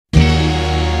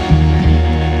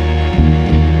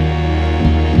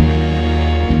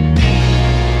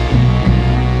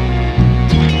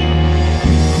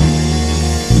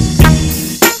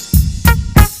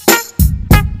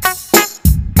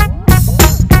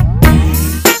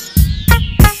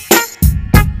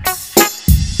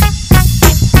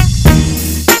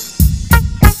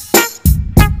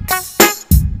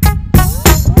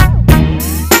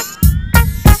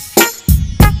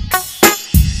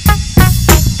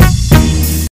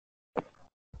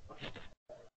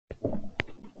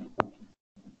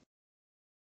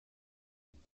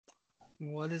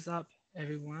What is up,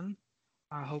 everyone?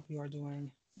 I hope you are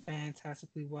doing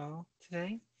fantastically well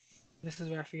today. This is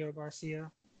Rafael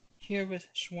Garcia here with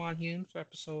Schwan Humes for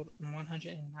episode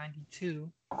 192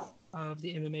 of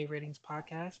the MMA Ratings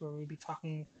podcast, where we'll be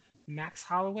talking Max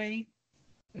Holloway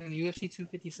and UFC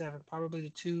 257, probably the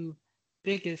two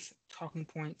biggest talking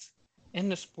points in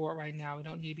the sport right now. We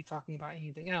don't need to be talking about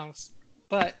anything else.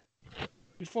 But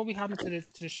before we hop into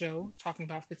the show, talking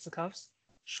about fisticuffs,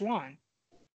 Schwan,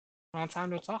 long time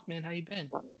no talk, man. How you been?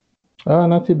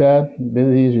 Not too bad.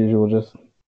 Busy as usual, just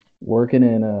working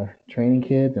and training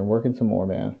kids and working some more,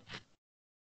 man.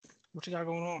 What you got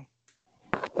going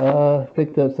on?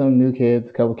 Picked up some new kids.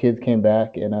 A couple kids came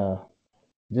back, and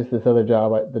just this other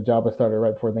job, the job I started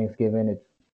right before Thanksgiving.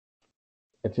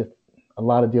 It's just a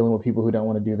lot of dealing with people who don't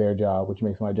want to do their job, which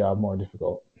makes my job more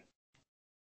difficult.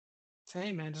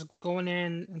 Same, man. Just go in there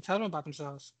and tell them about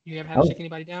themselves. You ever had to I'm, shake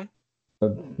anybody down?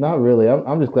 Not really.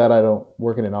 I'm just glad I don't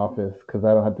work in an office because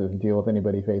I don't have to deal with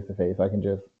anybody face to face. I can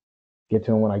just get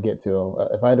to them when I get to them.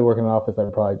 If I had to work in an office,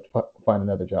 I'd probably find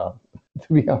another job,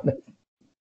 to be honest.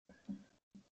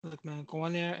 Look, man, go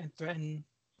in there and threaten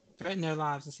their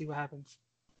lives and see what happens.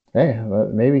 Hey,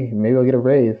 maybe I'll get a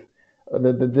raise.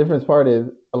 The difference part is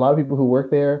a lot of people who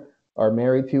work there are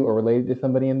married to or related to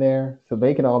somebody in there, so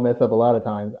they can all mess up a lot of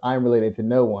times. I'm related to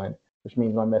no one, which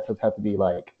means my mess ups have to be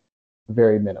like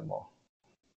very minimal.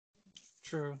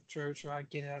 True, true, true. I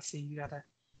get it. I see you gotta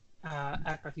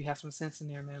act like you have some sense in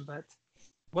there, man. But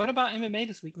what about MMA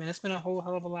this week, man? It's been a whole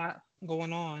hell of a lot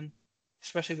going on,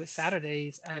 especially with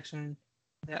Saturday's action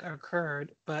that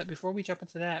occurred. But before we jump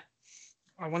into that,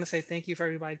 I want to say thank you for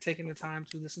everybody taking the time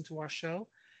to listen to our show.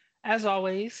 As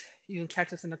always, you can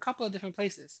catch us in a couple of different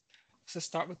places. So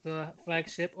start with the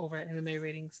flagship over at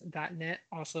MMAratings.net,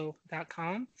 also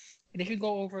 .com. And if you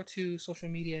go over to social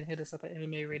media and hit us up at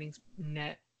MMA Ratings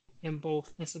Net in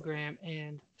both Instagram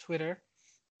and Twitter,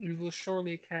 you will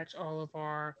surely catch all of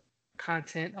our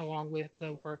content along with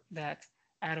the work that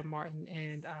Adam Martin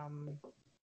and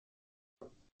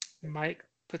Mike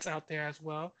puts out there as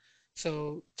well.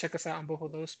 So check us out on both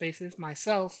of those spaces.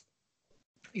 Myself,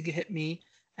 you can hit me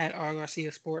at R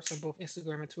Garcia Sports on both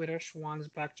Instagram and Twitter. Schwan is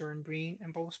Black Jordan Breen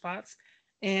in both spots.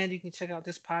 And you can check out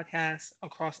this podcast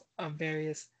across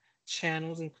various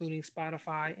channels, including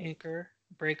Spotify, Anchor,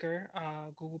 Breaker,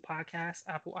 Google Podcasts,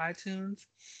 Apple iTunes,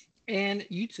 and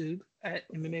YouTube at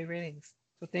MMA Ratings.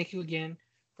 So thank you again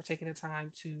for taking the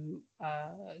time to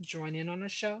join in on the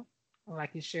show,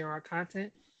 like and share our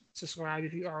content. Subscribe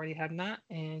if you already have not,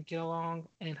 and get along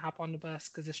and hop on the bus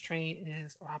because this train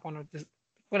is, or hop on this,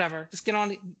 whatever. Just get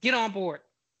on board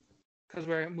because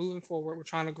we're moving forward. We're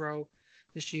trying to grow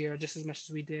this year just as much as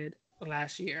we did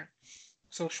last year.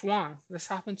 So Schwan, let's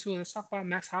talk about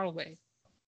Max Holloway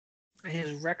and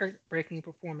his record-breaking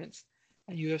performance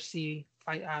at UFC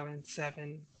Fight Island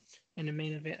 7 in the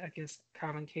main event against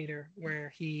Calvin Kattar,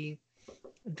 where he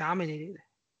dominated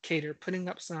Kattar, putting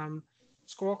up some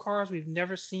scorecards we've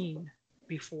never seen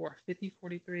before: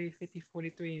 50-43,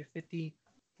 50-43, and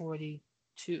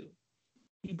 50-42.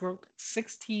 He broke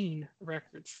 16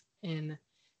 records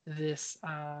this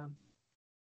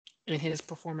in his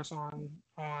performance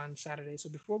on Saturday. So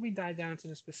before we dive down to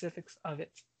the specifics of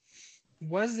it,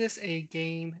 was this a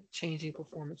game-changing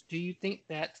performance? Do you think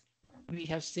that we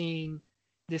have seen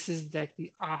this is like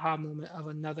the aha moment of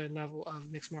another level of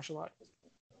mixed martial arts?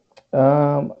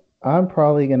 Um, I'm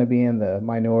probably going to be in the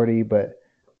minority, but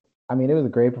I mean, it was a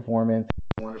great performance.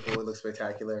 Wonderful. It looked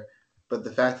spectacular. But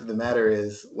the fact of the matter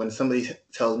is, when somebody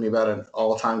tells me about an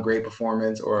all-time great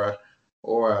performance or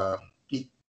a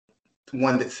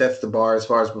one that sets the bar as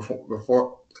far as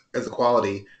before as a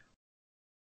quality,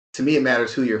 to me it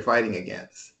matters who you're fighting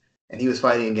against. And he was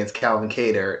fighting against Calvin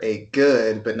Kattar, a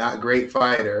good but not great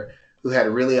fighter who had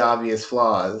really obvious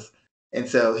flaws. And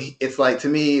so it's like, to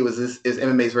me, it was this is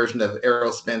MMA's version of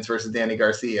Errol Spence versus Danny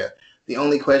Garcia. The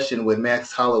only question with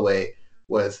Max Holloway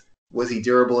was he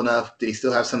durable enough? Did he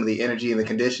still have some of the energy and the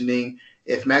conditioning?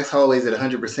 If Max Holloway's at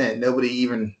 100%, nobody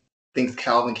even thinks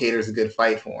Calvin Kattar is a good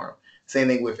fight for him. Same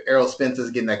thing with Errol Spence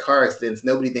is getting that car accidents.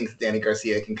 Nobody thinks Danny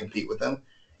Garcia can compete with him.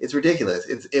 It's ridiculous.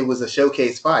 It was a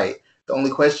showcase fight. The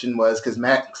only question was because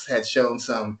Max had shown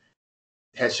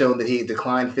that he had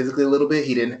declined physically a little bit.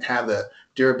 He didn't have the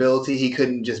durability. He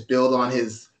couldn't just build on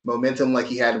his momentum like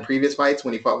he had in previous fights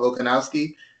when he fought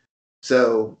Volkanovski.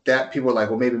 So that people were like,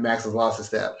 well, maybe Max has lost a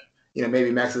step.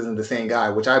 Maybe Max isn't the same guy,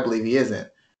 which I believe he isn't.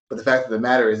 But the fact of the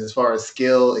matter is, as far as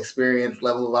skill, experience,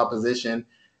 level of opposition,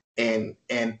 and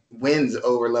wins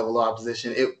over level of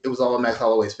opposition, it was all in Max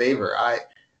Holloway's favor.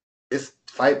 This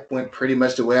fight went pretty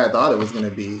much the way I thought it was going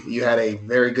to be. You had a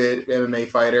very good MMA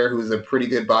fighter who's a pretty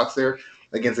good boxer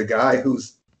against a guy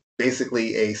who's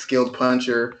basically a skilled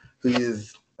puncher who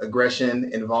uses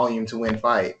aggression and volume to win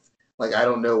fights. Like, I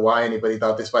don't know why anybody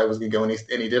thought this fight was going to go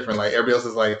any different. Like, everybody else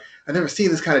is like, I've never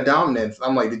seen this kind of dominance.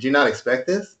 I'm like, did you not expect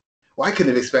this? Well, I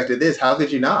couldn't have expected this. How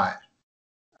could you not?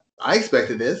 I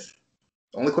expected this.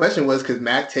 The only question was, could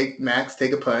Max take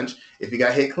a punch if he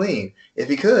got hit clean? If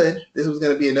he could, this was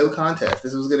going to be a no contest.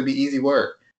 This was going to be easy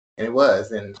work. And it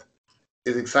was. And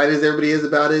as excited as everybody is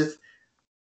about it,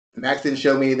 Max didn't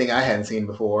show me anything I hadn't seen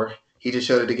before. He just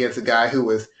showed it against a guy who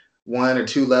was 1 or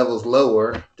 2 levels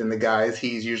lower than the guys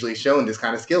he's usually shown this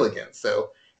kind of skill against.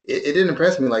 So it didn't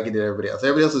impress me like it did everybody else.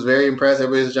 Everybody else was very impressed.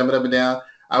 Everybody was jumping up and down.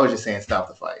 I was just saying stop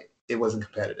the fight. It wasn't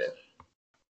competitive.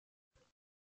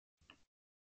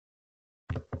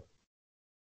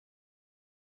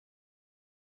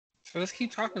 So let's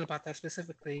keep talking about that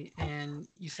specifically. And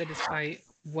you said this fight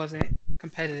wasn't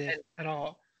competitive at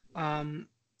all.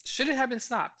 Should it have been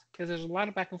stopped? Because there's a lot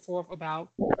of back and forth about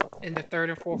in the 3rd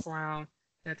and 4th round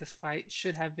that this fight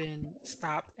should have been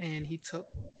stopped, and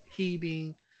he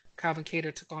being Calvin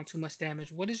Kattar took on too much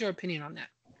damage. What is your opinion on that?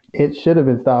 It should have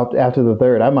been stopped after the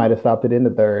 3rd. I might have stopped it in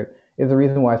the 3rd. Is the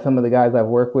reason why some of the guys I've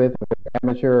worked with,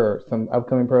 amateur or some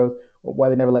upcoming pros, why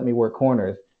they never let me work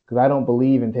corners. Because I don't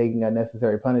believe in taking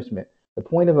unnecessary punishment. The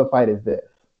point of a fight is this.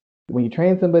 When you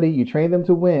train somebody, you train them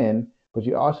to win, but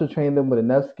you also train them with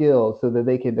enough skills so that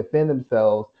they can defend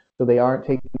themselves so they aren't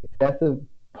taking excessive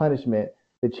punishment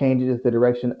that changes the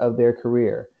direction of their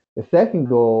career. The second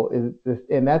goal is this,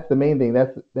 and that's the main thing.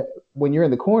 When you're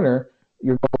in the corner,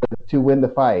 your goal is to win the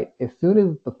fight. As soon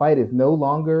as the fight is no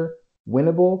longer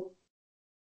winnable,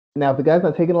 now if the guy's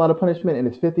not taking a lot of punishment and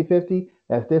it's 50-50,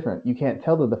 that's different. You can't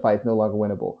tell that the fight's no longer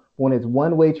winnable. When it's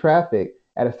one-way traffic,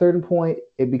 at a certain point,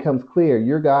 it becomes clear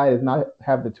your guy does not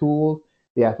have the tools,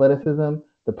 the athleticism,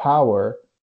 the power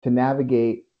to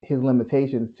navigate his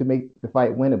limitations to make the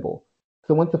fight winnable.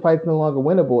 So once the fight's no longer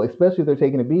winnable, especially if they're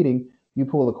taking a beating, you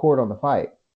pull the cord on the fight.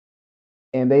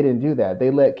 And they didn't do that.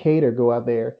 They let Kattar go out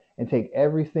there and take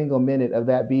every single minute of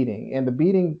that beating. And the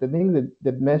thing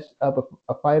that messed up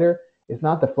a fighter, it's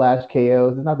not the flash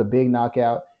KOs, it's not the big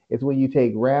knockout. It's when you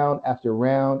take round after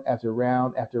round after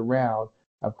round after round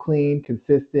of clean,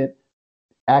 consistent,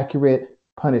 accurate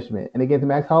punishment. And against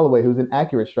Max Holloway, who's an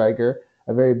accurate striker,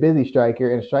 a very busy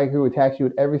striker, and a striker who attacks you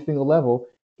at every single level,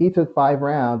 he took 5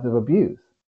 rounds of abuse.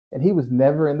 And he was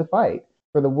never in the fight.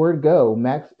 For the word go,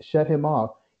 Max shut him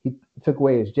off. He took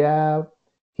away his jab.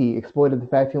 He exploited the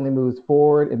fact he only moves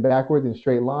forward and backwards in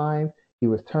straight lines. He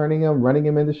was turning him, running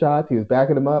him into shots. He was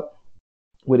backing him up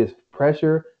with his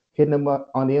pressure, hitting him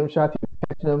up on the end shots. He was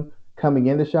catching him coming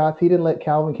into shots. He didn't let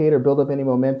Calvin Kattar build up any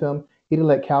momentum. He didn't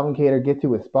let Calvin Kattar get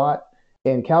to his spot.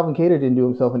 And Calvin Kattar didn't do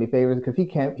himself any favors because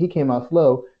he came out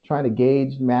slow, trying to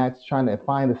gauge Max, trying to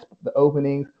find the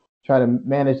openings, try to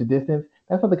manage the distance.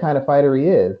 That's not the kind of fighter he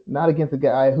is. Not against a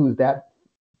guy who's that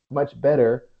much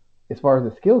better as far as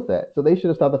the skill set. So they should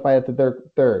have stopped the fight at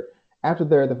the third. After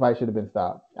third, the fight should have been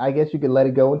stopped. I guess you could let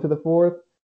it go into the 4th,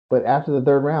 but after the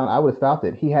 3rd round, I would have stopped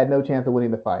it. He had no chance of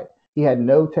winning the fight. He had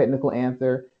no technical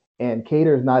answer, and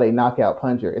Kattar is not a knockout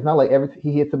puncher. It's not like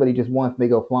he hits somebody just once and they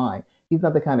go flying. He's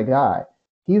not the kind of guy.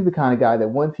 He's the kind of guy that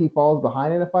once he falls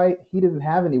behind in a fight, he doesn't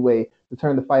have any way to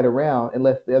turn the fight around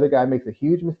unless the other guy makes a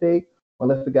huge mistake or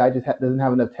unless the guy just doesn't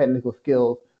have enough technical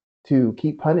skills to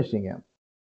keep punishing him.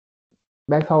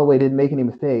 Max Holloway didn't make any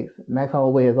mistakes. Max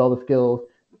Holloway has all the skills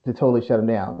to totally shut him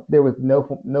down. There was no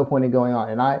point in going on,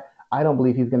 and I don't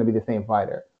believe he's going to be the same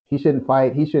fighter. He shouldn't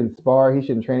fight. He shouldn't spar. He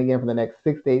shouldn't train again for the next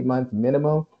 6 to 8 months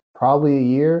minimum, probably a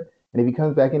year. And if he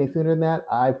comes back any sooner than that,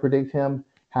 I predict him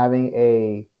having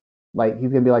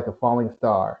he's going to be like a falling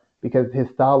star because his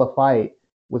style of fight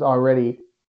was already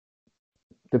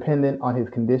dependent on his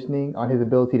conditioning, on his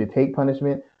ability to take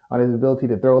punishment, on his ability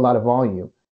to throw a lot of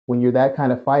volume. When you're that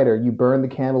kind of fighter, you burn the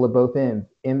candle at both ends,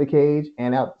 in the cage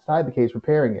and outside the cage,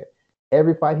 preparing it.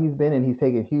 Every fight he's been in, he's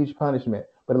taken huge punishment,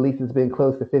 but at least it's been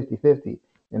close to 50-50.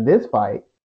 In this fight,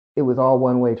 it was all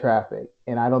one-way traffic,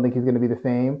 and I don't think he's going to be the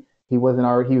same. He was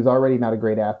already not a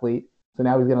great athlete, so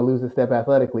now he's going to lose a step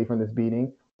athletically from this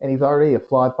beating, and he's already a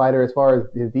flawed fighter as far as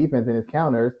his defense and his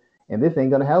counters, and this ain't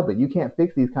going to help it. You can't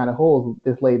fix these kind of holes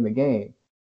this late in the game.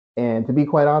 And to be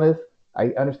quite honest,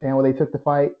 I understand why they took the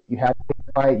fight. You had to take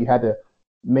the fight. You had to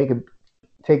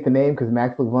take the name because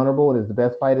Max looked vulnerable. It is the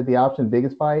best fight at the option,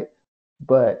 biggest fight.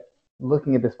 But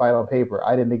looking at this fight on paper,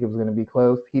 I didn't think it was going to be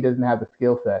close. He doesn't have the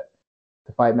skill set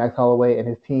to fight Max Holloway, and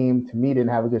his team, to me, didn't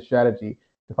have a good strategy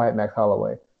to fight Max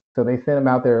Holloway. So they sent him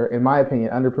out there, in my opinion,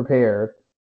 underprepared,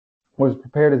 or as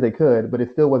prepared as they could, but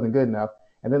it still wasn't good enough.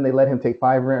 And then they let him take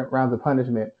 5 rounds of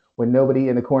punishment when nobody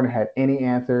in the corner had any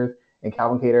answers, and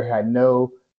Calvin Kattar had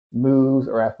no moves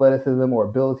or athleticism or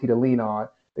ability to lean on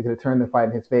that could have turned the fight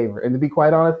in his favor. And to be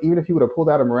quite honest, even if he would have pulled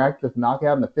out a miraculous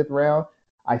knockout in the 5th round,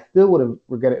 I still would have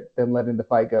regretted them letting the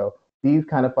fight go. These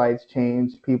kind of fights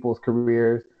change people's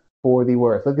careers for the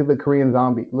worse. Look at the Korean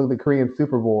Zombie. Look at the Korean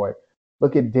Superboy.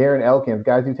 Look at Darren Elkins,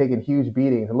 guys who've taken huge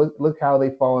beatings. And look how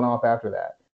they've fallen off after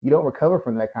that. You don't recover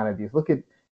from that kind of abuse. Look at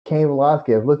Cain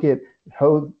Velasquez. Look at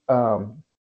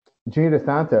Junior Dos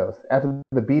Santos. After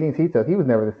the beatings he took, he was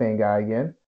never the same guy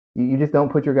again. You just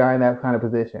don't put your guy in that kind of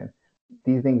position.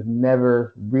 These things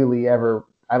never really ever,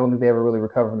 I don't think they ever really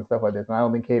recover from stuff like this. And I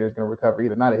don't think Kattar's going to recover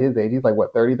either. Not at his age. He's like,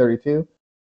 what, 30, 32?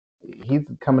 He's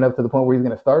coming up to the point where he's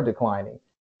going to start declining.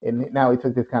 And now he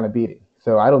took this kind of beating.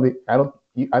 So I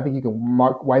think you can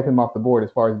wipe him off the board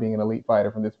as far as being an elite fighter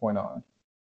from this point on.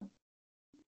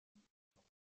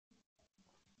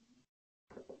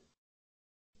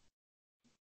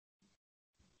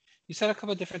 You said a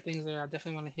couple of different things there I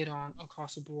definitely want to hit on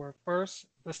across the board. First,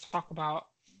 let's talk about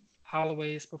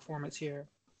Holloway's performance here.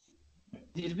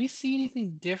 Did we see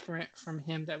anything different from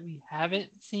him that we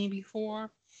haven't seen before?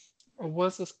 Or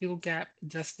was the skill gap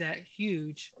just that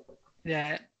huge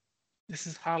that this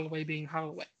is Holloway being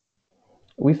Holloway?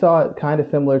 We saw it kind of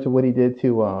similar to what he did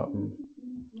to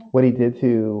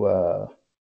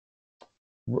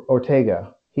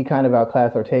Ortega. He kind of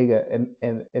outclassed Ortega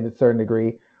in a certain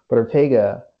degree, but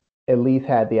Ortega at least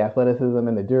had the athleticism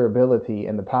and the durability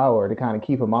and the power to kind of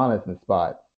keep him honest in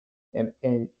spots.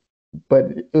 But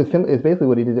it's basically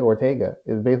what he did to Ortega.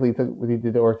 It's basically what he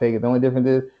did to Ortega. The only difference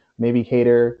is maybe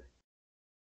Kattar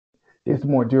is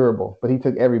more durable, but he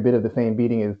took every bit of the same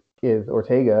beating as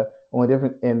Ortega. Only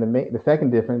difference, and the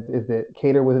second difference is that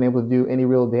Kattar wasn't able to do any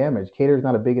real damage. Kattar's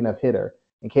not a big enough hitter,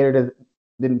 and Kattar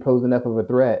didn't pose enough of a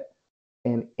threat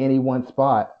in any one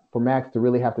spot for Max to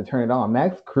really have to turn it on.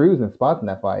 Max cruised in spots in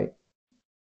that fight.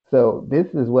 So this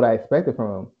is what I expected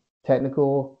from him.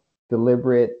 Technical,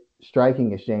 deliberate,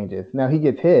 striking exchanges. Now he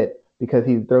gets hit because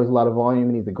he throws a lot of volume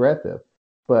and he's aggressive.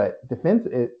 But defense,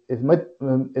 as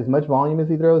much volume as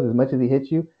he throws, as much as he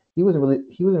hits you, he wasn't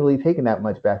really taking that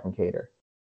much back from Kattar.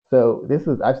 So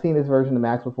I've seen this version of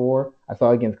Max before. I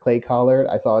saw it against Clay Collard.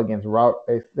 I saw it against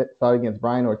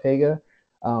Brian Ortega.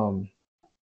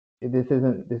 This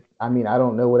isn't this. I mean, I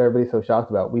don't know what everybody's so shocked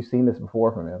about. We've seen this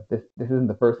before from him. This isn't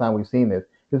the first time we've seen this.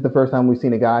 This is the first time we've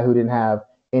seen a guy who didn't have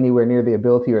anywhere near the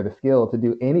ability or the skill to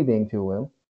do anything to him.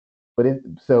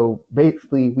 So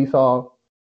basically, we saw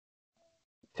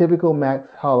typical Max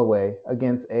Holloway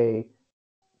against a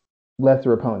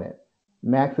lesser opponent.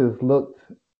 Max has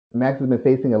been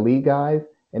facing elite guys,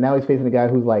 and now he's facing a guy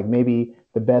who's like maybe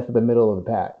the best of the middle of the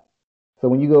pack. So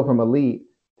when you go from elite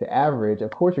to average,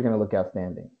 of course you're going to look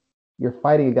outstanding. You're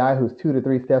fighting a guy who's 2 to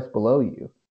 3 steps below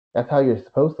you. That's how you're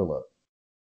supposed to look.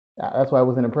 That's why I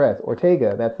wasn't impressed.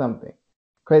 Ortega, that's something.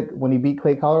 When he beat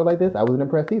Clay Collard like this, I wasn't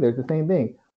impressed either. It's the same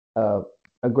thing.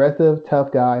 Aggressive,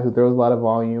 tough guy who throws a lot of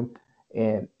volume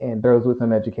and throws with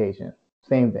some education.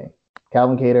 Same thing.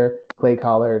 Calvin Kattar, Clay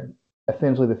Collard,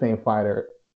 essentially the same fighter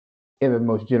in the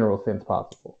most general sense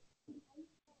possible.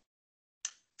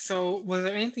 So was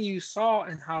there anything you saw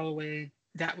in Holloway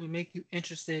that would make you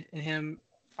interested in him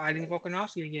fighting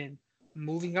Volkanovski again,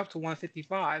 moving up to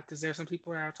 155? Because there's some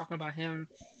people that are talking about him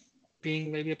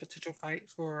being maybe a potential fight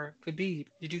for Khabib.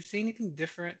 Did you see anything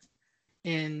different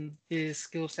in his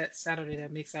skill set Saturday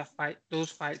that makes those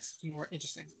fights more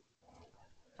interesting?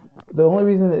 The only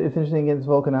reason that it's interesting against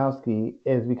Volkanovski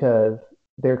is because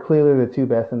they're clearly the two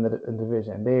best in the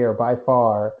division. They are by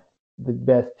far the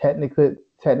best technically,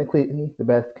 the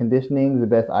best conditioning, the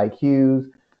best IQs,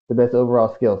 the best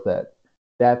overall skill set.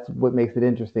 That's what makes it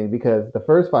interesting, because the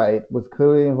first fight was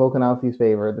clearly in Volkanovski's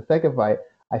favor. The second fight,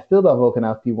 I still thought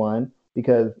Volkanovski won,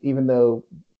 because even though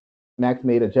Max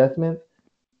made adjustments,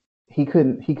 he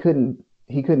couldn't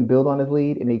build on his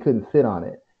lead, and he couldn't sit on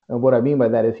it. And what I mean by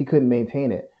that is he couldn't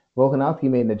maintain it. Volkanovski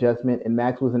made an adjustment, and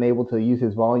Max wasn't able to use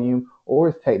his volume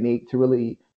or his technique to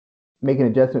really make an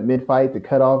adjustment mid-fight to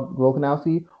cut off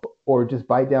Volkanovski, or just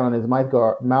bite down on his mouth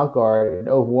guard and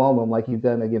overwhelm him like he's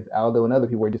done against Aldo and other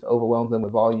people, where he just overwhelms them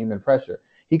with volume and pressure.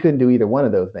 He couldn't do either one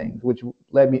of those things, which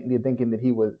led me to thinking that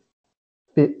he was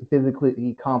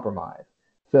physically compromised.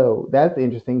 So that's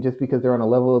interesting, just because they're on a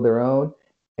level of their own,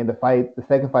 and the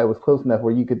second fight was close enough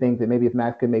where you could think that maybe if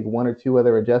Max could make one or two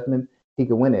other adjustments, he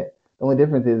could win it. The only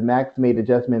difference is Max made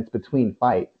adjustments between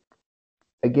fights.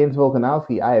 Against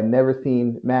Volkanovski, I have never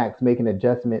seen Max make an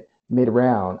adjustment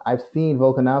mid-round. I've seen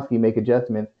Volkanovski make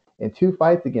adjustments in 2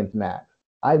 fights against Max.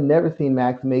 I've never seen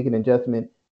Max make an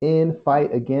adjustment in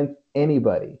fight against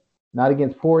anybody. Not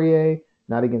against Poirier,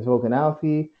 not against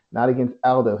Volkanovski, not against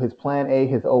Aldo. His plan A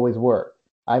has always worked.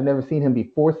 I've never seen him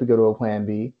be forced to go to a plan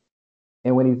B.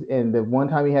 And the one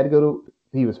time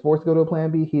he was forced to go to a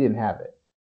plan B, he didn't have it.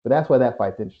 But that's why that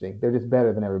fight's interesting. They're just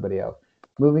better than everybody else.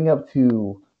 Moving up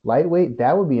to lightweight,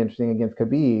 that would be interesting against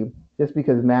Khabib, just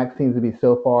because Max seems to be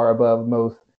so far above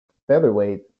most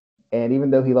featherweights. And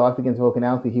even though he lost against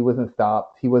Volkanovski, he wasn't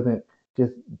stopped. He wasn't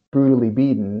just brutally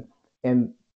beaten.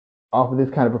 And off of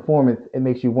this kind of performance, it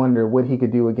makes you wonder what he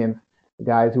could do against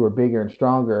guys who are bigger and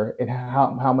stronger, and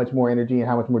how much more energy and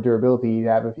how much more durability he'd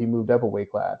have if he moved up a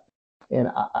weight class. And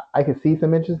I could see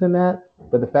some interest in that.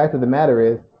 But the fact of the matter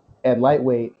is, at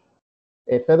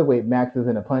featherweight, Max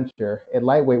isn't a puncher. At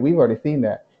lightweight, we've already seen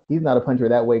that. He's not a puncher at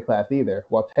that weight class either.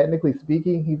 While technically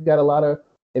speaking, he's got a lot of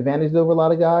advantages over a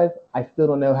lot of guys, I still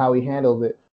don't know how he handles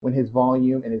it when his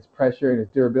volume and his pressure and his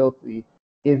durability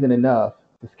isn't enough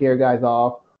to scare guys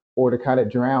off or to kind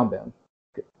of drown them.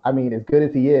 I mean, as good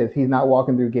as he is, he's not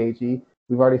walking through Gaethje.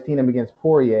 We've already seen him against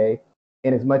Poirier.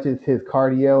 And as much as his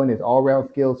cardio and his all-round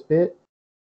skills fit,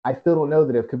 I still don't know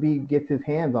that if Khabib gets his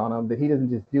hands on him, that he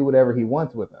doesn't just do whatever he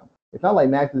wants with him. It's not like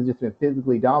Max has just been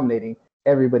physically dominating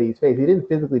everybody's face. He didn't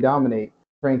physically dominate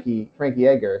Frankie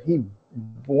Edgar. He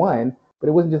won, but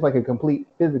it wasn't just like a complete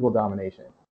physical domination.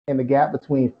 And the gap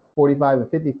between 45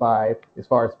 and 55, as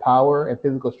far as power and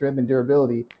physical strength and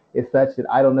durability, is such that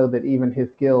I don't know that even his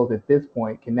skills at this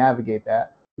point can navigate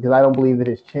that, because I don't believe that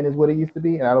his chin is what it used to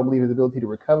be, and I don't believe his ability to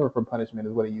recover from punishment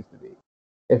is what it used to be.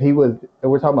 If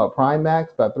we're talking about prime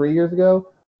Max about 3 years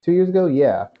ago, 2 years ago,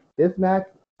 yeah. This Max,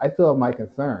 I still have my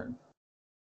concerns.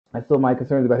 I still have my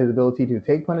concerns about his ability to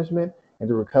take punishment and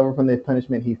to recover from the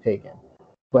punishment he's taken.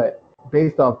 But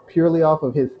based purely off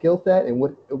of his skill set and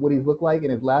what he's looked like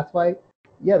in his last fight,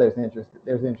 yeah, there's interest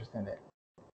in it.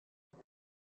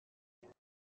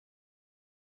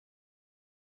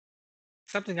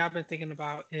 Something I've been thinking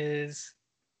about is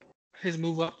his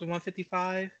move up to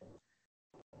 155.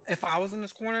 If I was in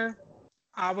this corner,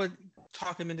 I would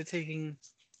talk him into taking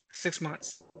 6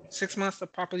 months. 6 months to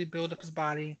properly build up his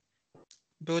body,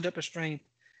 build up his strength,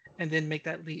 and then make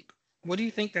that leap. What do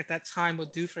you think that time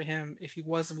would do for him if he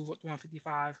was to move up to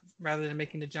 155 rather than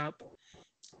making the jump,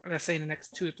 let's say, in the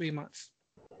next 2 to 3 months?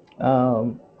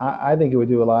 I think it would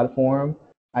do a lot for him.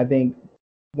 I think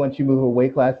once you move up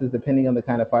weight classes, depending on the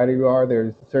kind of fighter you are,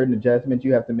 there's certain adjustments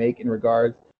you have to make in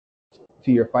regards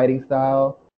to your fighting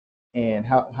style and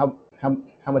how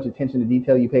much attention to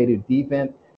detail you pay to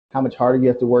defense, how much harder you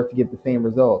have to work to get the same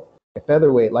results. At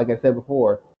featherweight, like I said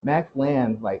before, Max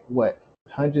lands like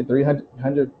 100,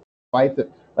 300 fights.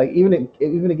 Like even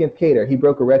against Kattar, he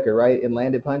broke a record, right? And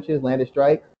landed punches, landed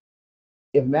strikes.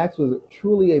 If Max was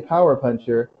truly a power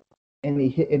puncher and he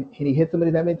hit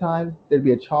somebody that many times, there'd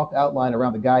be a chalk outline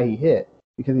around the guy he hit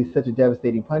because he's such a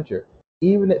devastating puncher.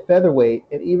 Even at featherweight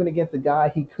and even against a guy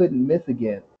he couldn't miss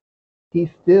against, he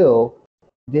still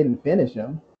didn't finish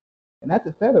him. And that's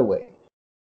at featherweight.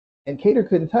 And Kattar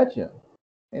couldn't touch him.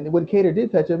 And when Kattar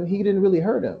did touch him, he didn't really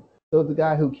hurt him. So it's a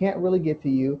guy who can't really get to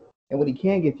you, and when he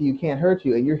can get to you, can't hurt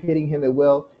you, and you're hitting him at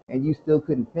will, and you still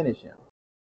couldn't finish him.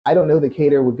 I don't know that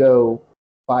Kattar would go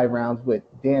 5 rounds with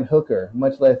Dan Hooker,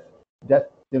 much less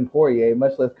Dustin Poirier,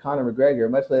 much less Conor McGregor,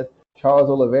 much less Charles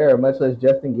Oliveira, much less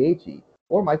Justin Gaethje,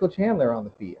 or Michael Chandler on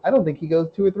the feet. I don't think he goes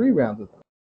 2 or 3 rounds with them.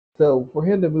 So for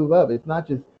him to move up, it's not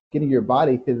just getting your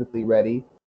body physically ready,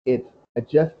 it's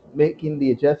making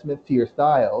the adjustments to your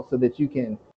style so that you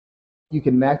can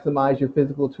maximize your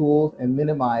physical tools and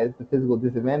minimize the physical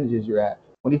disadvantages you're at.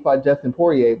 When he fought Justin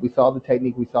Poirier, we saw the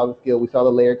technique, we saw the skill, we saw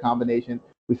the layer combination,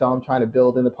 we saw him trying to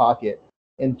build in the pocket.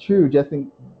 And true,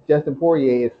 Justin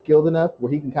Poirier is skilled enough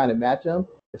where he can kind of match him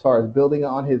as far as building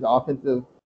on his offensive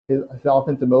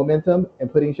momentum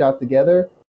and putting shots together.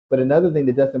 But another thing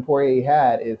that Justin Poirier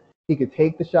had is he could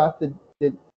take the shots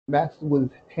that Max was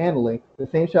handling, the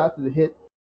same shots that hit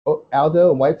Aldo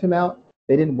and wiped him out,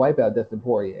 they didn't wipe out Dustin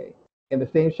Poirier. And the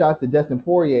same shots that Dustin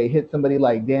Poirier hit somebody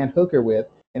like Dan Hooker with,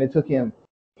 and it took him,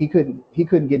 he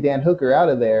couldn't get Dan Hooker out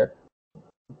of there,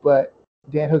 but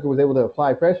Dan Hooker was able to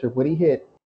apply pressure. When he hit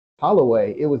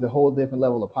Holloway, it was a whole different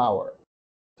level of power.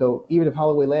 So even if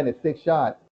Holloway landed 6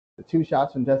 shots, the 2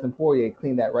 shots from Dustin Poirier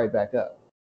cleaned that right back up.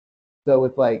 So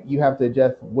it's like you have to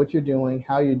adjust what you're doing,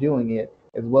 how you're doing it,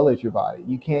 as well as your body.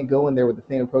 You can't go in there with the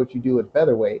same approach you do at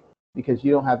featherweight because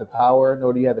you don't have the power,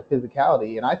 nor do you have the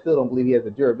physicality. And I still don't believe he has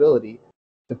the durability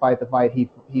to fight the fight he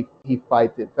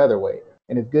fights at featherweight.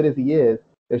 And as good as he is,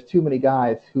 there's too many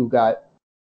guys who got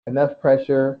enough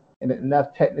pressure and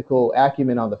enough technical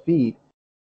acumen on the feet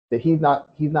that he's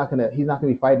not gonna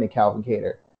be fighting a Calvin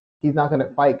Kattar. He's not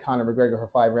gonna fight Conor McGregor for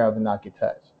 5 rounds and not get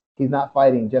touched. He's not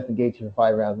fighting Justin Gaethje for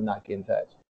 5 rounds and not getting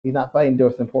touched. He's not fighting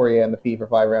Dustin Poirier on the feet for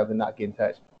 5 rounds and not getting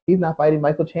touched. He's not fighting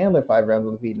Michael Chandler 5 rounds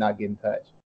on the feet, not getting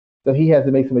touched. So he has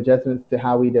to make some adjustments to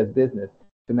how he does business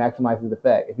to maximize his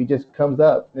effect. If he just comes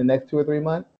up in the next 2 or 3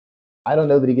 months, I don't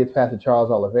know that he gets past the Charles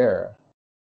Oliveira.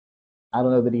 I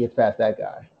don't know that he gets past that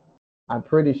guy. I'm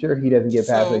pretty sure he doesn't get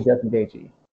past Justin Gaethje.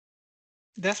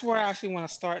 That's where I actually want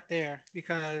to start there,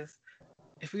 because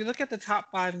if we look at the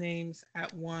top 5 names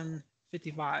at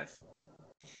 155,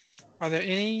 are there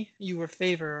any you would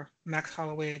favor Max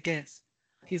Holloway against?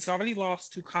 He's already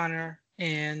lost to Conor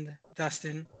and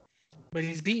Dustin, but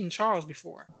he's beaten Charles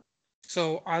before.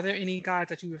 So are there any guys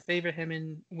that you would favor him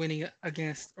in winning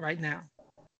against right now?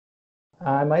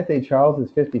 I might say Charles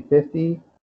is 50-50.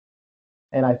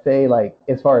 And I say, like,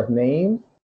 as far as names,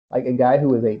 like a guy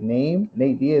who is a name,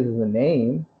 Nate Diaz is a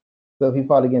name. So if he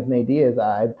fought against Nate Diaz,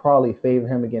 I'd probably favor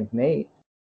him against Nate.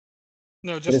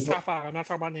 No, just the top 5. I'm not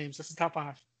talking about names. Just the top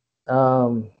 5.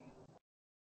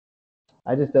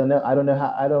 I just don't know. I don't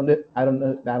know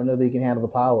that he can handle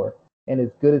the power. And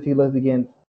as good as he looks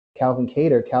against Calvin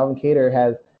Kattar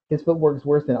has his footwork's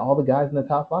worse than all the guys in the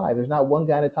top 5. There's not one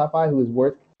guy in the top 5 who is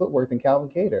worse footwork than Calvin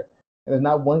Kattar. And there's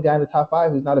not one guy in the top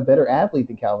 5 who's not a better athlete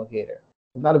than Calvin Kattar.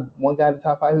 There's not one guy in the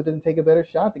top 5 who doesn't take a better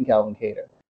shot than Calvin Kattar.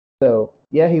 So,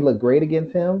 yeah, he looked great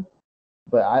against him,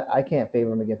 but I can't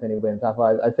favor him against anybody in the top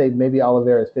 5. I'd say maybe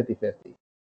Oliveira is 50-50.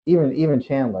 Even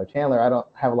Chandler. Chandler, I don't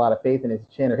have a lot of faith in his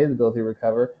chin or his ability to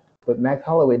recover, but Max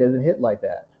Holloway doesn't hit like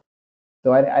that.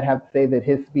 So I'd have to say that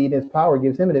his speed and his power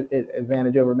gives him an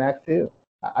advantage over Max, too.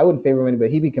 I wouldn't favor him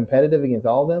anybody. He'd be competitive against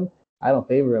all of them. I don't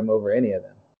favor him over any of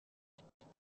them.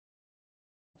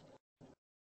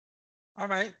 All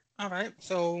right.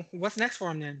 So what's next for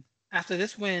him then? After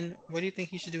this win, what do you think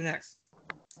he should do next?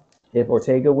 If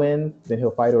Ortega wins, then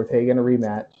he'll fight Ortega in a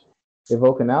rematch. If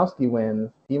Volkanovski wins,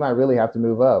 he might really have to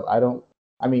move up.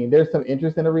 There's some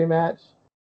interest in a rematch,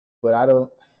 but I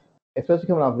don't, especially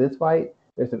coming off this fight,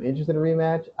 there's some interest in a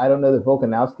rematch. I don't know that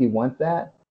Volkanovski wants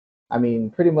that. I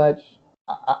mean, pretty much,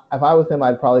 if I was him,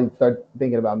 I'd probably start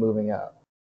thinking about moving up.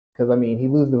 Because, he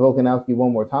loses to Volkanovski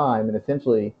one more time, and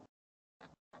essentially,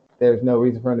 there's no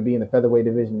reason for him to be in the featherweight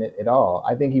division at all.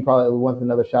 I think he probably wants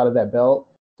another shot at that belt.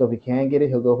 So if he can get it,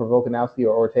 he'll go for Volkanovski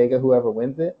or Ortega, whoever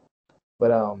wins it.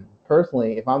 But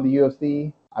personally, if I'm the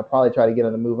UFC, I'd probably try to get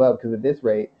him to move up, because at this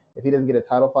rate, if he doesn't get a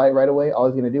title fight right away, all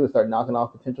he's going to do is start knocking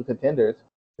off potential contenders,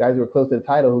 guys who are close to the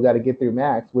title who got to get through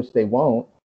Max, which they won't.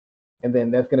 And then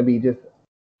that's going to be just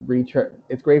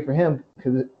it's great for him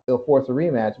because it'll force a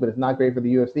rematch, but it's not great for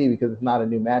the UFC because it's not a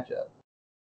new matchup.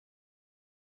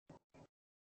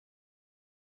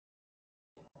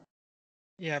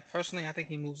 Yeah, personally, I think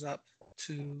he moves up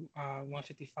to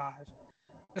 155.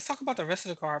 Let's talk about the rest of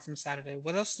the card from Saturday.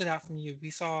 What else stood out from you? We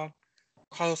saw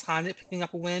Carlos Condit picking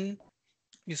up a win.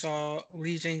 You saw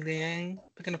Li Jingliang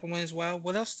picking up a win as well.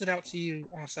 What else stood out to you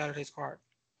on Saturday's card?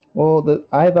 Well,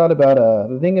 I thought about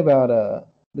the thing about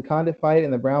the Condit fight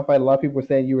and the Brown fight. A lot of people were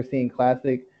saying you were seeing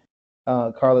classic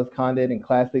Carlos Condit and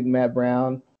classic Matt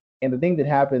Brown. And the thing that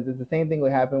happens is the same thing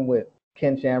would happen with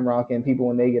Ken Shamrock and people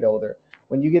when they get older.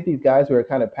 When you get these guys who are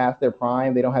kind of past their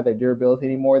prime, they don't have their durability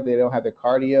anymore, they don't have their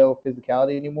cardio,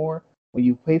 physicality anymore. When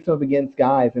you place them up against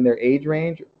guys in their age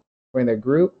range or in their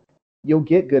group, you'll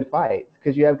get good fights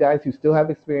because you have guys who still have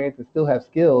experience and still have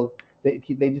skills. They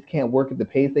just can't work at the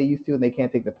pace they used to, and they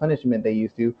can't take the punishment they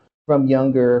used to from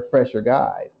younger, fresher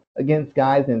guys. Against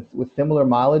guys with similar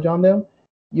mileage on them,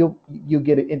 you'll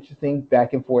get an interesting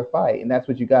back and forth fight, and that's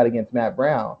what you got against Matt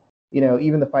Brown.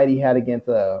 Even the fight he had against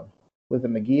was it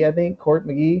McGee? I think Court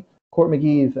McGee. Court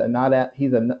McGee is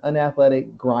he's an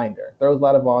unathletic grinder. Throws a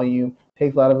lot of volume,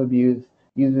 takes a lot of abuse,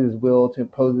 uses his will to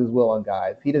impose his will on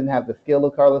guys. He doesn't have the skill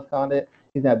of Carlos Condit.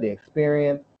 He doesn't have the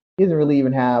experience. He doesn't really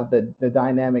even have the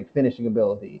dynamic finishing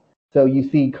ability. So you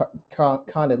see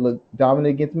Condit look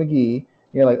dominant against McGee.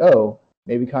 You're like, oh,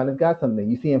 maybe Condit's got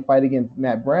something. You see him fight against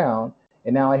Matt Brown,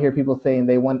 and now I hear people saying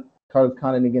they want Carlos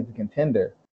Condit against a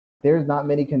contender. There's not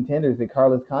many contenders that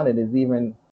Carlos Condit is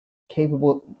even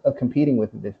capable of competing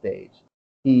with at this stage.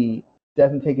 He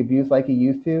doesn't take abuse like he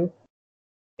used to.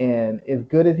 And as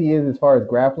good as he is as far as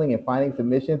grappling and finding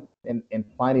submissions and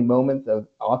finding moments of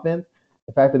offense,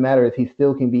 the fact of the matter is he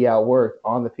still can be outworked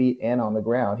on the feet and on the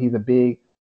ground. He's a big,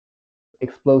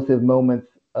 explosive moments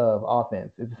of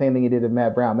offense. It's the same thing he did to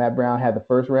Matt Brown. Matt Brown had the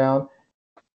first round.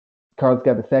 Carlos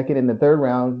got the second. In the third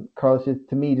round, Carlos just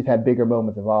had bigger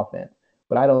moments of offense.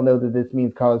 But I don't know that this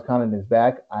means Carlos Condit is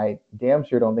back. I damn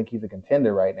sure don't think he's a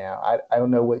contender right now. I don't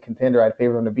know what contender I'd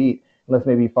favor him to beat unless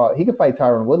maybe he could fight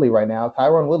Tyron Woodley right now.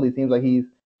 Tyron Woodley seems like he's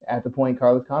at the point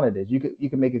Carlos Condit is. You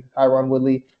could make a Tyron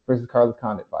Woodley versus Carlos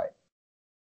Condit fight.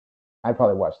 I'd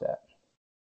probably watch that.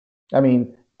 I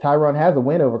mean, Tyron has a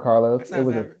win over Carlos.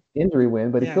 injury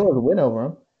win, but it Yeah, still is a win over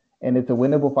him, and it's a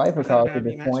winnable fight for that's not a Carlos bad at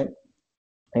this rematch. point.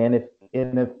 And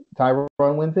if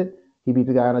Tyrone wins it, he beats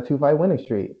the guy on a 2-fight winning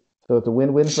streak. So it's a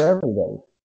win-win for everybody.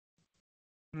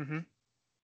 Mm-hmm.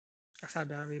 That's not a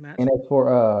bad rematch. And as for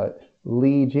how do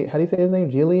you say his name?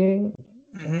 Jillian?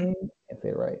 Mm-hmm. Can't say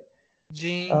it right.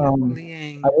 Jing Um, I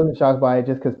Liang. wasn't shocked by it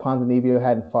just because Ponzinibbio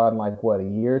hadn't fought in like what, a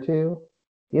year or two.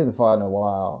 He hasn't fought in a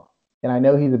while, and I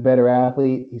know he's a better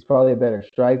athlete. He's probably a better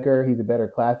striker. He's a better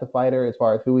classifier as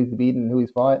far as who he's beaten and who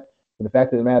he's fought. But the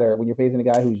fact of the matter, when you're facing a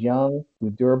guy who's young,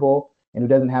 who's durable, and who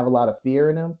doesn't have a lot of fear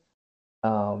in him,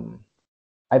 um,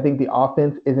 I think the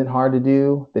offense isn't hard to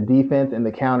do. The defense and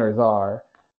the counters are,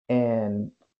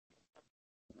 and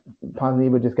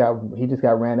Ponzinibbio just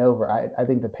got ran over. I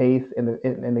think the pace and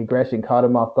the aggression caught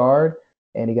him off guard,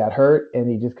 and he got hurt, and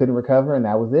he just couldn't recover, and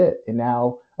that was it. And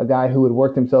now a guy who had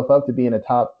worked himself up to being a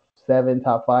top 7,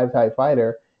 top 5 type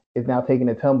fighter is now taking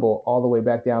a tumble all the way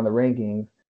back down the rankings,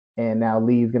 and now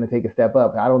Lee's going to take a step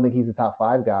up. I don't think he's a top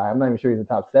 5 guy. I'm not even sure he's a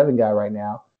top 7 guy right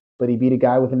now, but he beat a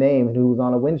guy with a name and who was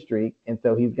on a win streak, and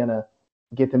so he's going to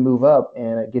get to move up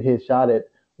and get his shot at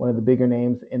one of the bigger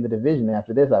names in the division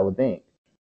after this, I would think.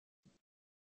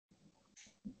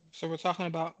 So we're talking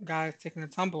about guys taking a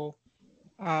tumble.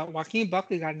 Joaquin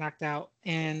Buckley got knocked out,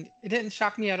 and it didn't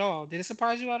shock me at all. Did it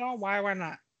surprise you at all? Why? Why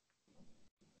not?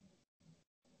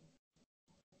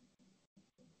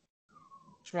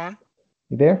 Schwan?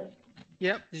 You there?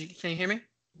 Yep. Can you hear me?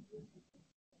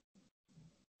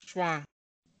 Schwan?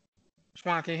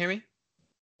 Schwan, can you hear me?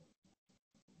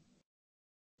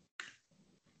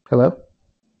 Hello?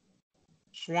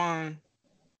 Schwan?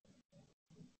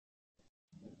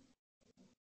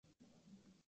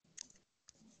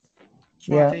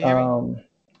 Schwan, Yeah, can you hear me?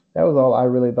 that was all I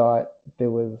really thought that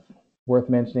was worth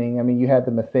mentioning. I mean, you had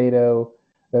the Macedo,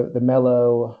 the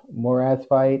Melo Moraz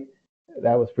fight.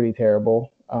 That was pretty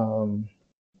terrible.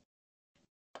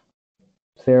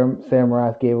 Sarah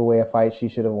Moraz gave away a fight she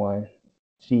should have won.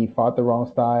 She fought the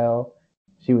wrong style.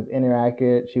 She was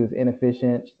inaccurate. She was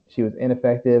inefficient. She was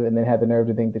ineffective, and then had the nerve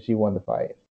to think that she won the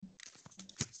fight.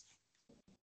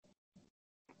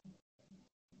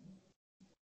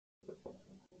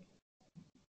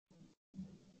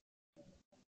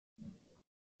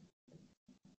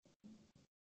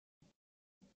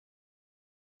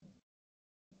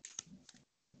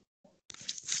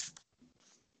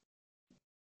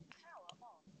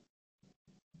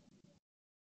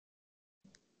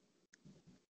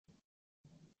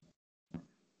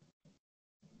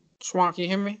 Schwan, can you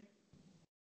hear me?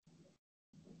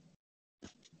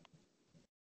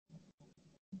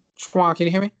 Schwan, can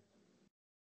you hear me?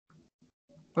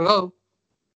 Hello?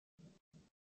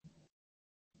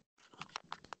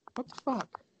 What the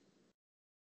fuck?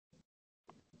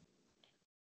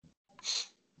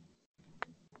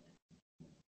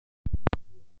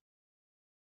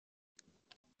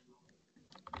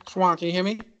 Schwan, can you hear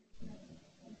me?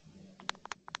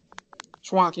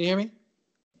 Schwan, can you hear me?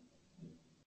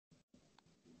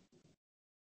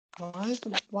 Why is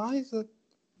the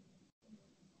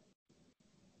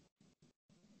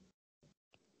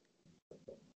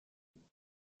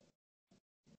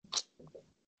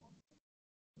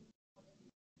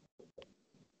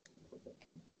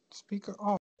speaker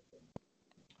off?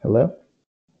 Hello?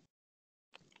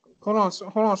 Hold on,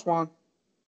 Schwan.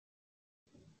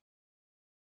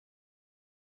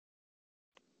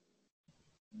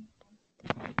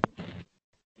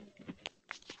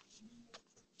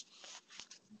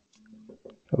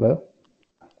 Hello?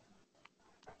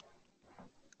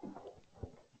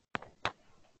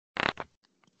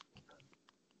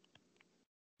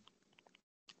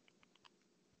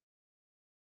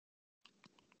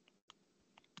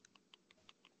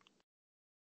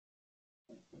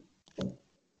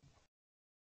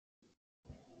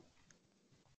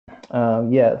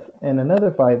 Yes, and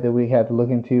another fight that we had to look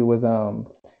into was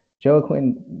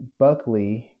Joaquin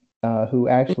Buckley, who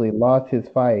actually lost his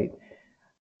fight.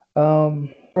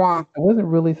 Schwan. I wasn't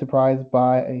really surprised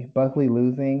by Buckley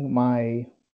losing. My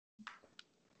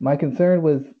concern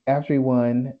was after he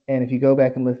won, and if you go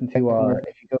back and listen to our Schwan,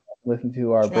 can you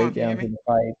hear breakdowns of me? the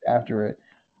fight after it,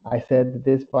 I said that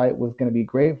this fight was going to be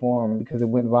great for him because it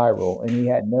went viral, and he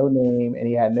had no name and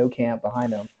he had no camp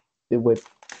behind him that would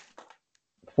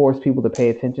force people to pay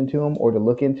attention to him or to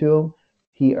look into him.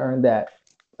 He earned that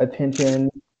attention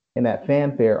and that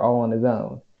fanfare all on his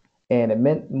own. And it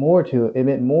meant more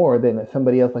than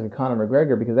somebody else like a Conor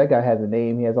McGregor because that guy has a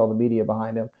name, he has all the media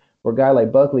behind him. For a guy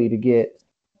like Buckley to get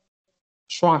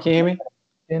Schwan, can you hear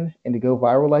me? and to go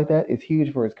viral like that is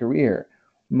huge for his career.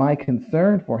 My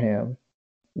concern for him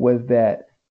was that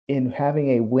in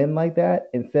having a win like that,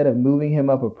 instead of moving him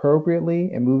up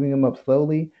appropriately and moving him up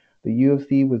slowly, the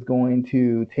UFC was going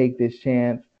to take this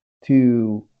chance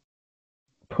to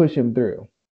push him through,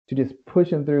 to just push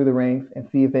him through the ranks and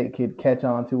see if they could catch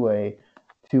on to a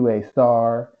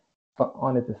star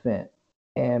on its ascent.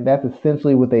 And that's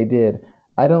essentially what they did.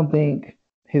 I don't think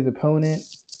his opponent,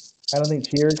 I don't think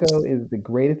Chirico is the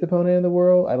greatest opponent in the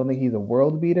world. I don't think he's a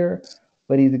world beater,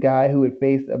 but he's a guy who would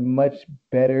face a much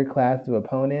better class of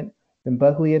opponent than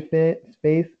Buckley had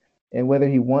faced. And whether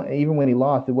he won, even when he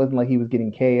lost, it wasn't like he was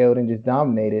getting KO'd and just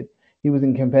dominated. He was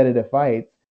in competitive fights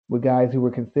with guys who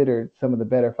were considered some of the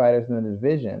better fighters in the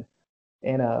division.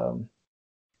 And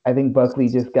I think Buckley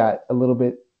just got a little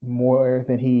bit more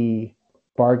than he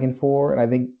bargained for. And I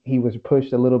think he was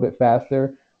pushed a little bit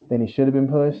faster than he should have been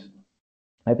pushed.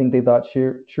 I think they thought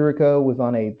Chirico was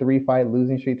on a 2-fight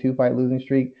losing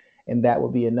streak, and that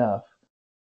would be enough.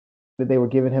 That they were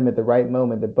giving him at the right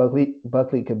moment, that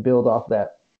Buckley could build on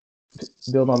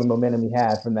the momentum he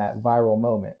had from that viral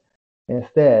moment.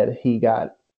 Instead, he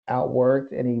got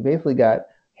outworked, and he basically got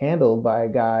handled by a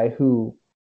guy who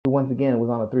once again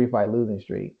was on a 3-fight losing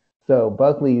streak. So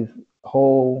Buckley's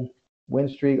whole win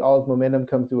streak, all his momentum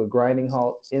comes to a grinding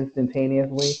halt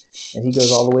instantaneously, and he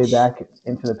goes all the way back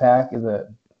into the pack as a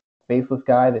faceless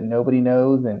guy that nobody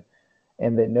knows and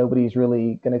that nobody's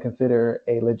really going to consider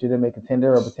a legitimate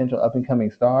contender or potential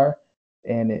up-and-coming star.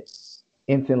 And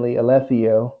instantly,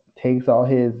 Alessio takes all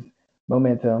his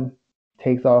momentum,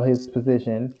 takes all his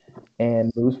position,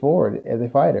 and moves forward as a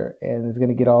fighter, and is going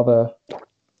to get all the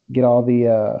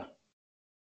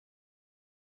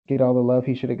love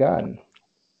he should have gotten.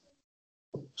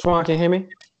 Swan, can you hear me?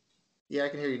 Yeah, I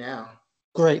can hear you now.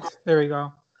 Great. There we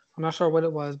go. I'm not sure what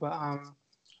it was, but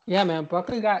yeah, man,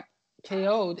 Buckley got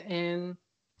KO'd, and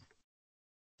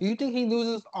do you think he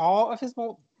loses all of his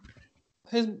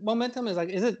momentum? Is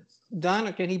it done,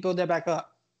 or can he build that back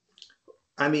up?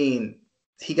 I mean,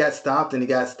 he got stopped, and he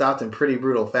got stopped in pretty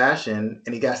brutal fashion,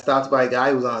 and he got stopped by a guy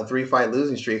who was on a 3-fight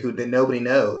losing streak who nobody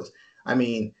knows. I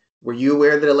mean, were you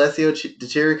aware that Alessio Di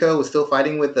Chirico was still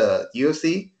fighting with the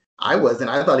UFC? I wasn't.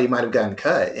 I thought he might have gotten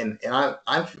cut, and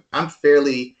I'm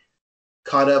fairly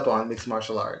caught up on mixed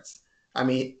martial arts. I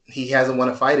mean, he hasn't won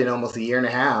a fight in almost a year and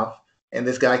a half, and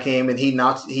this guy came and he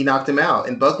knocked him out.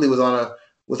 And Buckley was on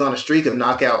a streak of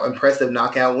impressive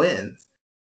knockout wins.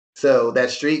 So that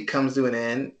streak comes to an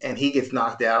end, and he gets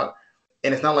knocked out.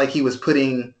 And it's not like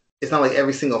it's not like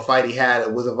every single fight he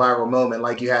had was a viral moment.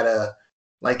 Like you had a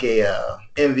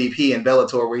MVP in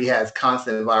Bellator where he has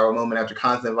constant viral moment after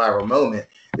constant viral moment.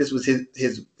 This was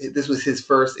his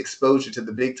first exposure to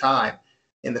the big time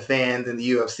in the fans in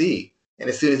the UFC. And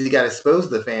as soon as he got exposed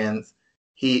to the fans,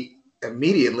 he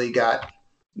immediately got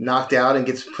knocked out and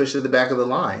gets pushed to the back of the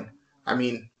line. I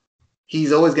mean,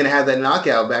 he's always going to have that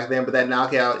knockout back then, but that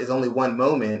knockout is only one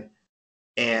moment.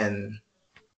 And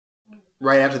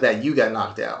right after that, you got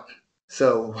knocked out.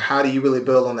 So how do you really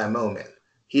build on that moment?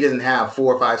 He doesn't have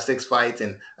 4, 5, 6 fights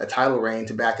and a title reign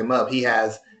to back him up. He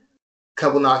has a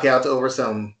couple knockouts over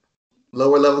some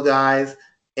lower level guys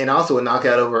and also a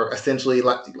knockout over essentially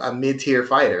like a mid-tier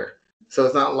fighter. So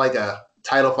it's not like a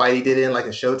title fight he did in like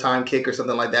a Showtime kick or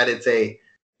something like that. It's a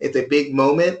big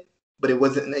moment, but it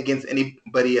wasn't against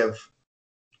anybody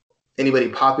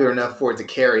popular enough for it to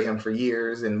carry him for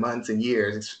years and months and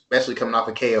years, especially coming off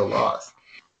a KO loss.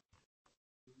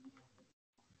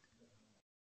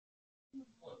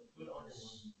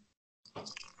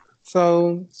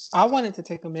 So I wanted to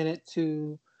take a minute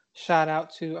to shout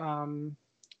out to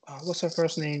what's her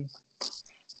first name?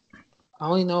 I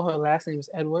only know her last name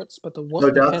is Edwards, but the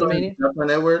woman, Jocelyn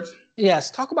Edwards. Yes,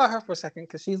 talk about her for a second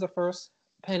because she's the first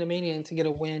Panamanian to get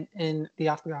a win in the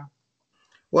octagon.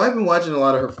 Well, I've been watching a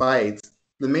lot of her fights.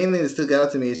 The main thing that stuck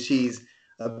out to me is she's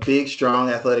a big, strong,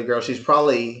 athletic girl. She's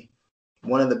probably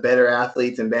one of the better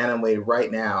athletes in bantamweight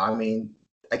right now. I mean,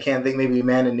 I can't think maybe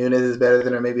Amanda Nunes is better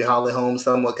than her. Maybe Holly Holmes,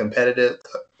 somewhat competitive,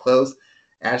 close.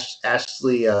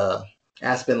 Ashley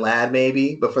Aspen Ladd,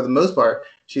 maybe. But for the most part,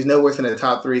 she's no worse than a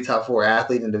top 3, top 4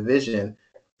 athlete in the division.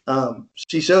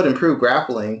 She showed improved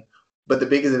grappling, but the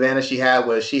biggest advantage she had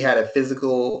was she had a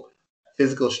physical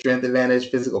strength advantage,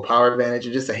 physical power advantage,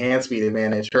 and just a hand speed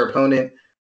advantage. Her opponent,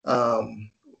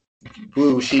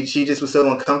 she just was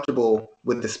so uncomfortable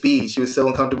with the speed. She was so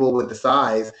uncomfortable with the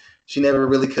size. She never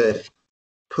really could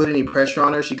put any pressure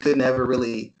on her. She could never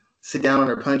really sit down on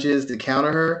her punches to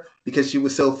counter her because she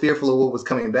was so fearful of what was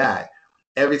coming back.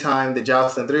 Every time that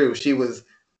Jocelyn threw, she was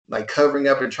like covering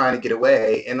up and trying to get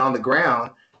away. And on the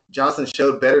ground, Jocelyn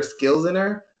showed better skills in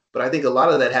her, but I think a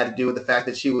lot of that had to do with the fact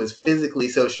that she was physically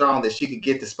so strong that she could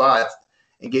get to spots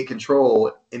and get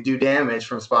control and do damage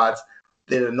from spots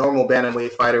that a normal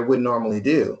bantamweight fighter would normally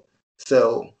do.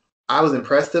 So I was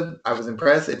impressed.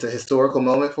 It's a historical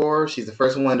moment for her. She's the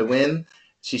first one to win.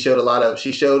 She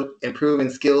showed improving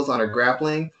skills on her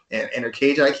grappling and her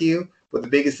cage IQ. But the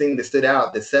biggest thing that stood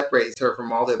out that separates her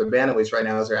from all the other bantamweights right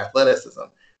now is her athleticism.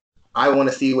 I want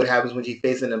to see what happens when she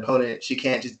faces an opponent she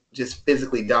can't just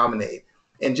physically dominate.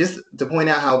 And just to point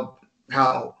out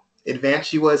how advanced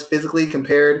she was physically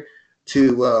compared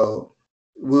to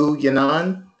Wu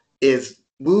Yanan, is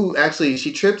Wu actually,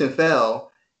 she tripped and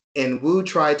fell, and Wu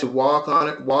tried to walk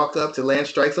up to land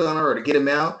strikes on her or to get him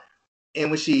out. And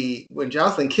when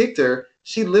Jocelyn kicked her,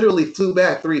 she literally flew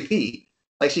back 3 feet.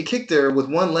 Like, she kicked her with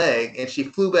one leg and she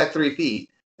flew back 3 feet,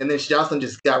 and then Jocelyn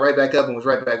just got right back up and was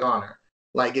right back on her.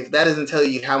 Like, if that doesn't tell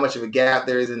you how much of a gap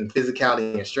there is in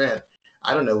physicality and strength,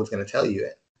 I don't know what's going to tell you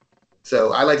it.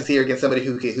 So I like to see her against somebody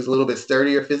who's a little bit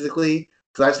sturdier physically,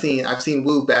 because I've seen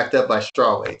Wu backed up by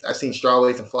strawweights. I've seen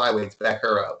strawweights and flyweights back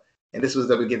her up, and this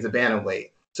was up against a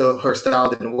bantamweight. So her style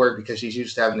didn't work because she's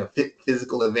used to having a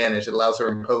physical advantage that allows her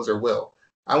to impose her will.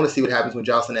 I want to see what happens when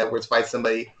Jocelyn Edwards fights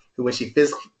somebody who, when she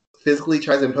physically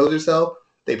tries to impose herself,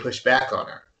 they push back on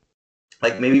her.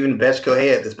 Like, maybe even Bethe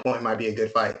Correia at this point might be a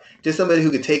good fight. Just somebody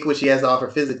who could take what she has to offer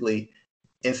physically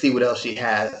and see what else she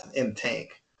has in the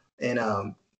tank. And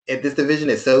if this division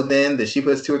is so thin that she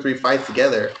puts 2 or 3 fights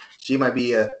together, she might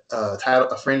be a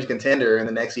fringe contender in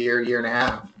the next year and a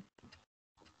half.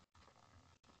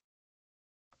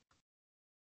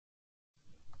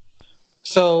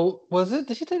 So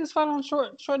did she take this fight on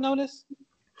short notice?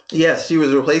 Yes, she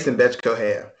was replacing Bethe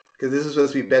Correia, because this was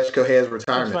supposed to be Bethe Correia's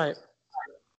retirement.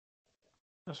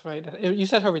 That's right. You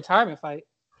said her retirement fight.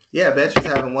 Yeah, Bethe is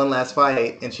having one last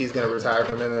fight, and she's going to retire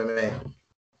from MMA.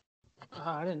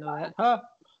 I didn't know that.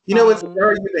 You know what?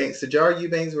 Sijara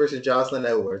Eubanks versus Jocelyn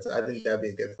Edwards. I think that'd be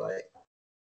a good fight.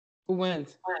 Who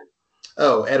wins?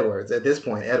 Oh, Edwards. At this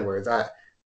point, Edwards.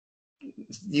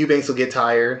 Eubanks will get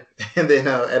tired, and then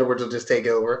Edwards will just take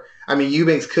over. I mean,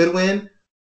 Eubanks could win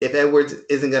if Edwards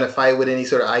isn't going to fight with any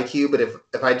sort of IQ. But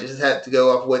if I just had to go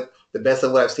off the best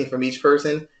of what I've seen from each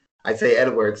person, I'd say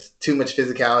Edwards. Too much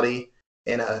physicality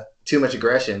and too much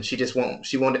aggression.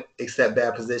 She won't accept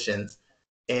bad positions.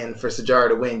 And for Sijara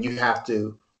to win, you have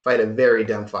to fight a very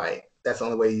dumb fight. That's the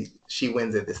only way she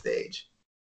wins at this stage.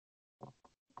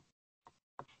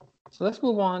 So let's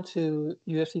move on to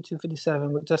UFC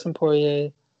 257 with Dustin Poirier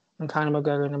and Conor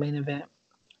McGregor in the main event.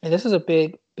 And this is a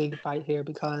big, big fight here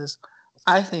because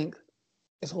I think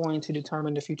it's going to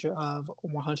determine the future of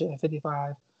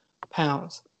 155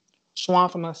 pounds.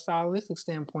 Schwan, from a stylistic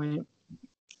standpoint,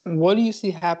 what do you see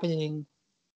happening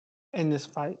in this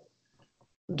fight?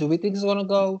 Do we think it's going to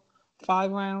go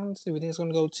 5 rounds? Do we think it's going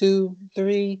to go 2,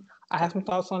 3? I have some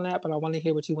thoughts on that, but I want to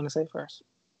hear what you want to say first.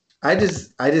 I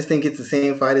just think it's the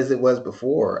same fight as it was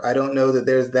before. I don't know that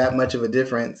there's that much of a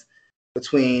difference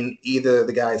between either of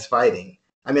the guys fighting.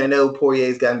 I mean, I know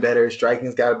Poirier's gotten better,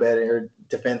 striking's got better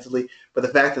defensively, but the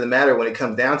fact of the matter, when it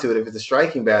comes down to it, if it's a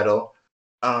striking battle,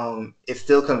 it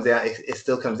still comes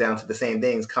down to the same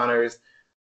things. Conor's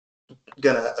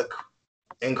gonna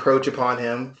encroach upon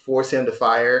him, force him to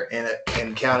fire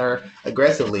and counter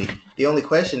aggressively. The only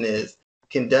question is,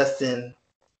 can Dustin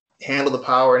handle the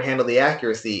power and handle the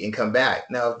accuracy and come back?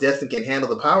 Now, if Dustin can handle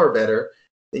the power better,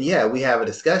 then yeah, we have a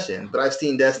discussion. But I've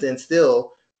seen Dustin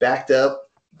still backed up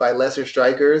by lesser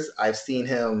strikers. I've seen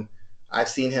him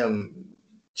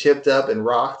chipped up and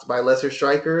rocked by lesser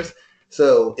strikers.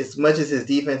 So as much as his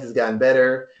defense has gotten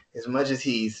better, as much as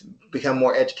he's become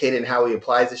more educated in how he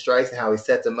applies the strikes and how he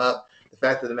sets them up, the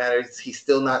fact of the matter is he's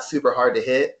still not super hard to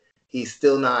hit. He's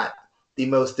still not the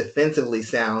most defensively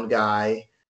sound guy,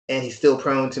 and he's still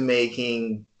prone to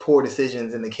making poor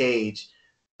decisions in the cage.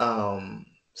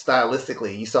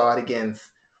 Stylistically, you saw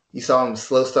him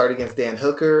slow start against Dan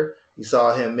Hooker. You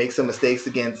saw him make some mistakes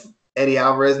against Eddie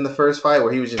Alvarez in the first fight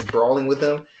where he was just brawling with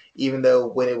him, even though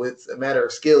when it was a matter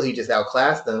of skill, he just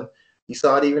outclassed him. You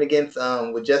saw it even against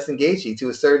with Justin Gaethje to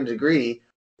a certain degree,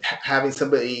 having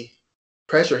somebody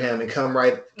pressure him and come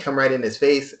right in his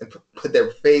face and put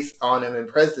their face on him and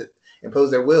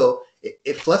impose their will.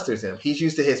 It flusters him. He's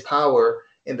used to his power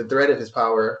and the threat of his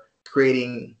power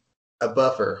creating a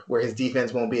buffer where his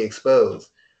defense won't be exposed.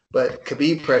 But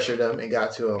Khabib pressured him and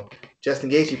got to him.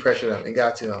 Justin Gaethje pressured him and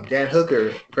got to him. Dan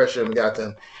Hooker pressured him and got to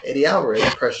him. Eddie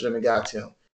Alvarez pressured him and got to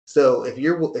him. So if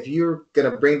you're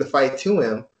gonna bring the fight to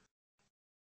him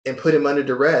and put him under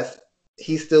duress,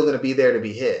 he's still gonna be there to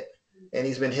be hit. And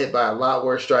he's been hit by a lot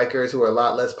worse strikers who are a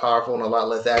lot less powerful and a lot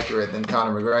less accurate than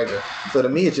Conor McGregor. So to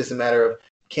me, it's just a matter of,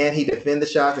 can he defend the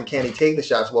shots and can he take the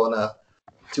shots well enough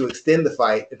to extend the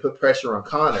fight and put pressure on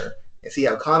Conor and see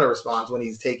how Conor responds when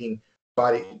he's taking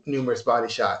numerous body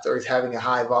shots, or he's having a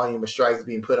high volume of strikes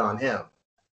being put on him.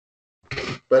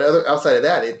 But outside of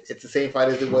that, it's the same fight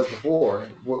as it was before.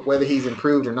 Whether he's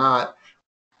improved or not,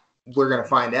 we're gonna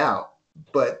find out.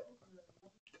 But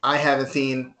I haven't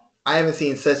seen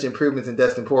such improvements in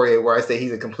Dustin Poirier where I say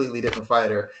he's a completely different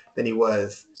fighter than he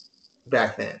was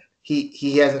back then.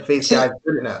 He hasn't faced guys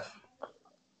good enough.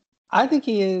 I think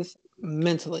he is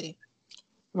mentally.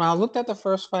 When I looked at the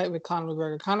first fight with Conor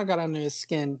McGregor, Conor got under his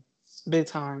skin big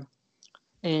time.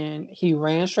 And he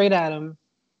ran straight at him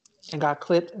and got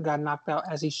clipped and got knocked out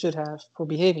as he should have for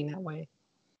behaving that way.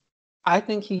 I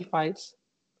think he fights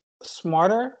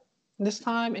smarter this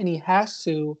time, and he has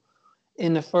to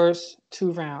in the first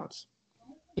 2 rounds.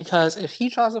 Because if he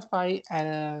tries to fight at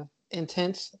an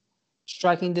intense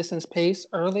striking distance pace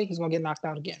early, he's going to get knocked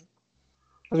out again.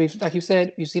 Like you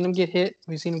said, you've seen him get hit,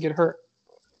 you've seen him get hurt.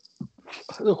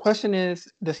 The question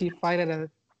is, does he fight at a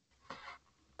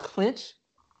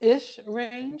clinch-ish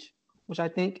range, which I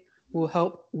think will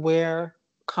help wear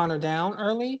Conor down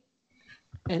early?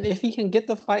 And if he can get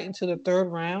the fight into the 3rd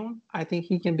round, I think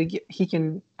he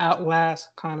can outlast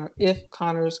Conor if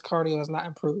Conor's cardio has not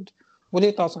improved. What are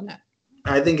your thoughts on that?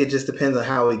 I think it just depends on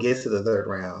how he gets to the 3rd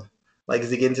round. Like,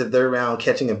 is he getting to the 3rd round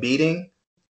catching a beating?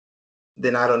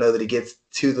 Then I don't know that he gets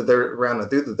to the 3rd round or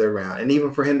through the 3rd round. And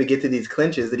even for him to get to these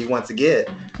clinches that he wants to get,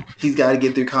 he's got to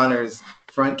get through Conor's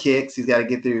front kicks. He's got to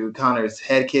get through Conor's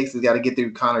head kicks. He's got to get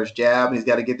through Conor's jab. And he's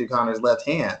got to get through Conor's left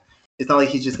hand. It's not like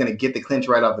he's just going to get the clinch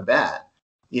right off the bat.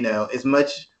 You know, as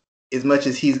much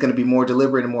as he's going to be more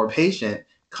deliberate and more patient,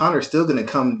 Conor's still going to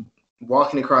come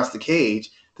walking across the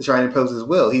cage to try and impose his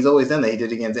will. He's always done that. He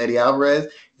did it against Eddie Alvarez.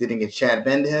 He did it against Chad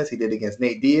Mendes. He did it against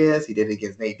Nate Diaz. He did it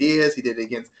against Nate Diaz. He did it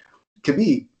against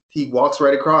Khabib. He walks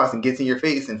right across and gets in your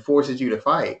face and forces you to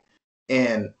fight.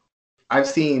 And I've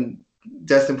seen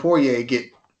Dustin Poirier get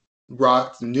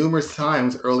rocked numerous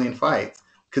times early in fights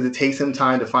because it takes him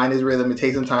time to find his rhythm. It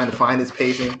takes him time to find his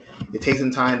pacing. It takes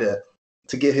him time to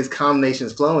get his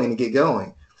combinations flowing and get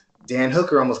going. Dan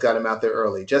Hooker almost got him out there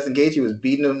early. Justin Gaethje was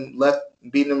beating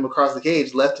him across the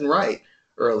cage left and right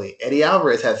early. Eddie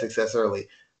Alvarez had success early.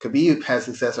 Khabib had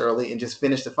success early and just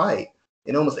finished the fight.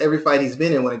 In almost every fight he's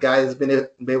been in, when a guy has been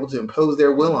able to impose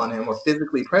their will on him or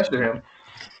physically pressure him,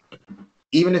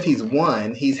 even if he's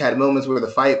won, he's had moments where the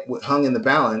fight hung in the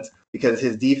balance because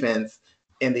his defense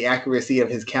and the accuracy of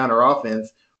his counter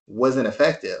offense wasn't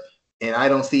effective. And I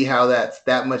don't see how that's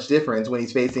that much difference when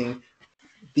he's facing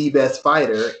the best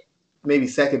fighter, maybe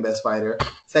second best fighter,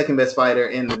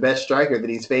 and the best striker that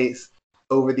he's faced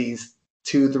over these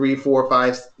 2, 3, 4,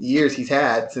 5 years he's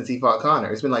had since he fought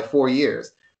Conor. It's been like 4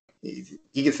 years.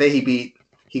 He could say he beat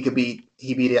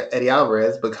Eddie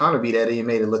Alvarez, but Conor beat Eddie and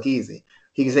made it look easy.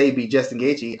 He could say he beat Justin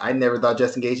Gaethje. I never thought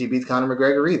Justin Gaethje beats Conor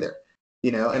McGregor either.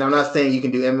 You know, and I'm not saying you can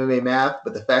do MMA math,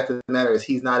 but the fact of the matter is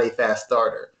he's not a fast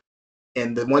starter.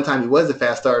 And the one time he was a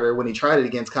fast starter, when he tried it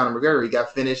against Conor McGregor, he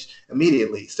got finished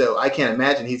immediately. So I can't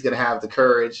imagine he's going to have the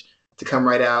courage to come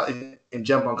right out and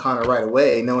jump on Conor right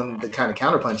away, knowing the kind of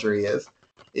counterpuncher he is.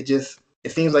 It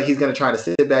seems like he's going to try to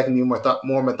sit back and be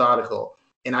more methodical.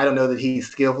 And I don't know that he's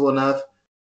skillful enough,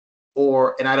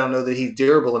 and I don't know that he's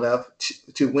durable enough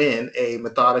to win a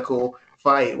methodical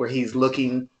fight where he's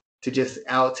looking to just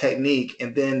out technique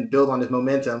and then build on his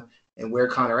momentum and wear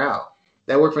Conor out.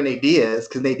 That worked for Nate Diaz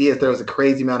because Nate Diaz throws a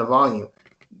crazy amount of volume.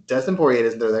 Dustin Poirier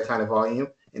doesn't throw that kind of volume,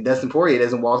 and Dustin Poirier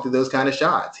doesn't walk through those kind of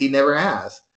shots. He never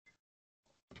has.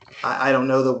 I don't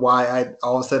know why I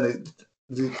all of a sudden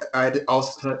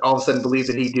believe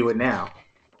that he'd do it now.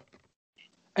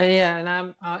 Yeah, and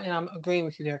I'm agreeing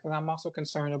with you there because I'm also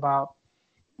concerned about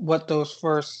what those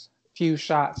first few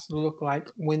shots look like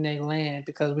when they land,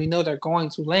 because we know they're going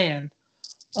to land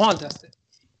on Dustin.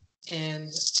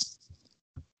 And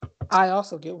I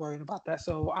also get worried about that.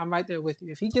 So I'm right there with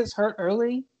you. If he gets hurt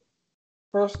early,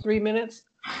 first 3 minutes,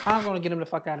 I'm going to get him the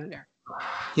fuck out of there.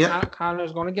 Yeah.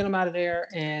 Conor's going to get him out of there,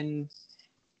 and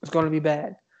it's going to be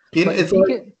bad. Go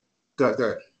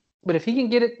ahead. But if he can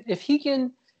get it, if he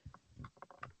can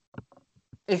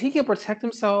protect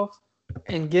himself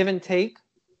and give and take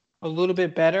a little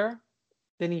bit better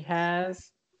than he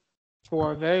has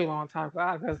for a very long time,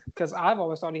 because I've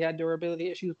always thought he had durability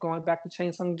issues going back to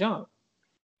Chain Sung Jung.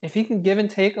 If he can give and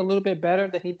take a little bit better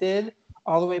than he did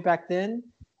all the way back then,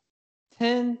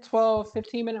 10, 12,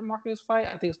 15-minute mark of this fight,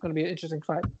 I think it's going to be an interesting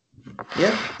fight.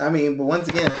 Yeah, I mean, but once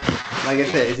again, like I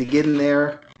said, is he getting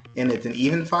there and it's an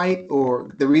even fight? Or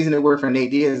the reason it worked for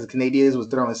Nate Diaz is because Nate Diaz was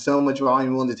throwing so much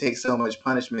volume, willing to take so much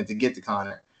punishment to get to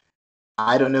Conor.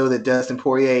 I don't know that Dustin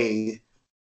Poirier,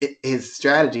 his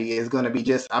strategy is going to be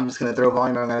I'm just going to throw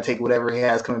volume, I'm going to take whatever he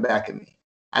has coming back at me.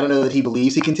 I don't know that he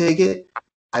believes he can take it,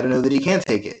 I don't know that he can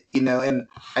take it, And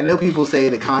I know people say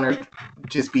that Conor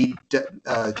just beat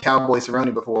Cowboy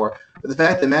Cerrone before, but the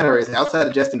fact of the matter is, outside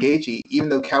of Justin Gaethje, even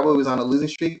though Cowboy was on a losing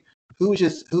streak, who was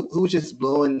just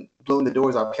blowing the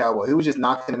doors off Cowboy? Who was just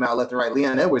knocking him out left and right?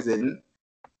 Leon Edwards didn't.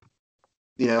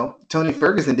 Tony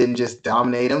Ferguson didn't just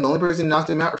dominate him. The only person who knocked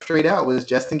him out straight out was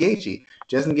Justin Gaethje.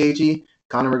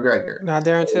 Conor McGregor. Now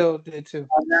Darren Till did too.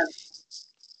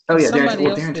 Oh yeah,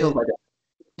 Darren Till's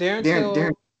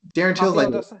like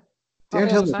that. Darren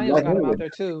Till's like out there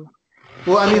too.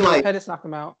 Well, I mean, like Pettis knocked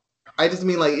him out. I just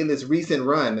mean like in this recent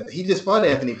run, he just fought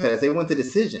Anthony Pettis. They went to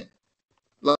decision.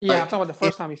 Like, yeah, I'm talking about the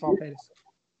first time he fought Pettis.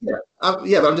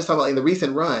 Yeah, but I'm just talking about in the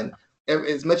recent run.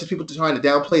 As much as people are trying to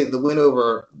downplay the win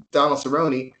over Donald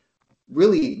Cerrone,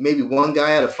 really maybe one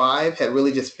guy out of 5 had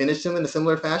really just finished him in a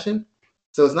similar fashion.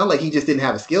 So it's not like he just didn't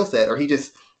have a skill set or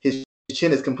his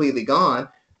chin is completely gone.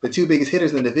 The 2 biggest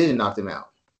hitters in the division knocked him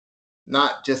out.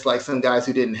 Not just like some guys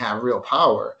who didn't have real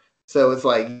power. So it's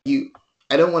like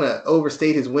I don't want to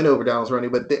overstate his win over Donald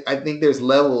Cerrone, but I think there's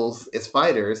levels as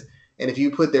fighters. And if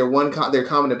you put their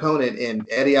common opponent in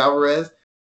Eddie Alvarez,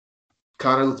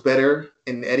 Conor looks better,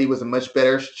 and Eddie was a much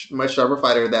sharper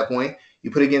fighter at that point.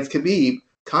 You put against Khabib,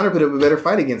 Conor put up a better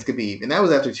fight against Khabib, and that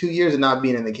was after 2 years of not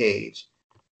being in the cage.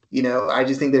 I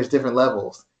just think there's different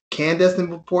levels. Can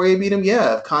Dustin Poirier beat him?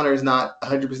 Yeah, if Conor's not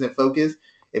 100% focused,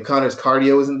 if Conor's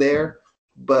cardio isn't there,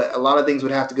 but a lot of things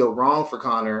would have to go wrong for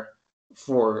Conor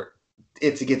for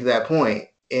it to get to that point.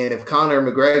 And if Conor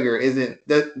McGregor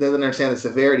doesn't understand the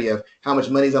severity of how much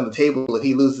money's on the table if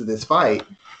he loses this fight,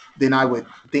 then I would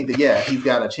think that, yeah, he's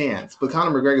got a chance. But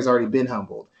Conor McGregor's already been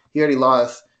humbled. He already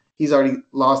lost. He's already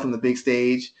lost on the big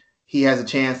stage. He has a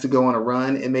chance to go on a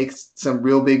run and make some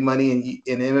real big money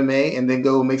in MMA and then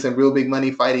go make some real big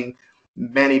money fighting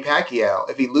Manny Pacquiao.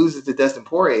 If he loses to Dustin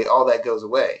Poirier, all that goes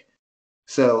away.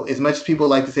 So as much as people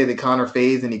like to say that Conor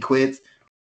fades and he quits,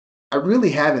 I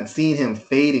really haven't seen him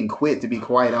fade and quit, to be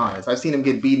quite honest. I've seen him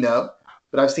get beaten up,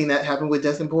 but I've seen that happen with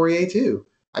Dustin Poirier too.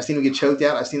 I've seen him get choked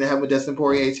out. I've seen that happen with Dustin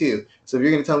Poirier too. So if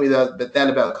you're going to tell me that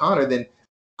about Conor, then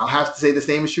I'll have to say the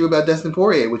same is true about Dustin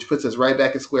Poirier, which puts us right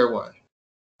back at square one.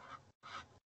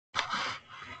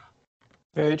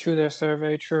 Very true there, sir.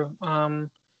 Very true.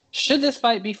 Should this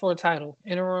fight be for a title,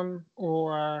 interim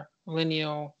or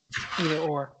lineal, either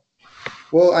or?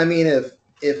 Well, I mean,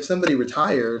 if somebody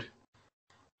retired,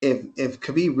 if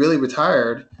Khabib really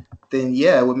retired, then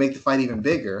yeah, it would make the fight even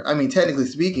bigger. I mean, technically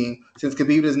speaking, since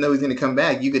Khabib doesn't know he's going to come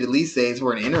back, you could at least say it's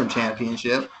for an interim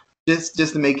championship, just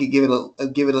to make it give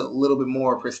it a little bit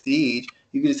more prestige.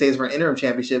 You could just say it's for an interim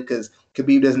championship because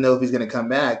Khabib doesn't know if he's going to come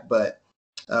back, but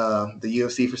the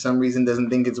UFC for some reason doesn't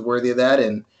think it's worthy of that,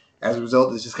 and as a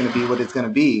result, it's just going to be what it's going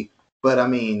to be. But I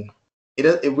mean,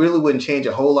 it really wouldn't change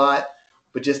a whole lot,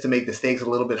 but just to make the stakes a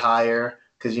little bit higher,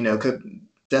 because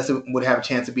Dustin would have a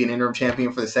chance to be an interim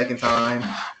champion for the second time.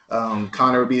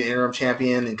 Conor would be the interim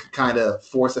champion and could kind of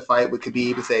force a fight with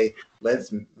Khabib and say,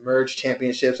 let's merge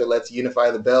championships or let's unify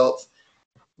the belts.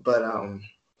 But,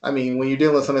 I mean, when you're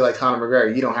dealing with somebody like Conor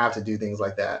McGregor, you don't have to do things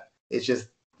like that. It's just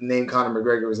the name Conor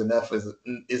McGregor is enough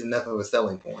of a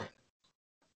selling point.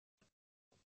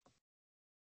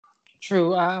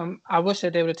 True. I wish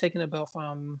that they would have taken the belt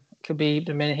from Khabib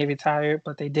the minute he retired,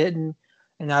 but they didn't.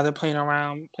 And now they're playing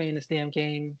this damn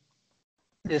game,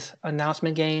 this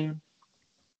announcement game,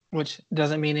 which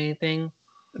doesn't mean anything.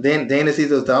 Dana sees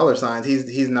those dollar signs.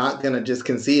 He's not gonna just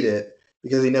concede it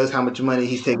because he knows how much money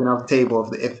he's taking off the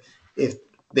table if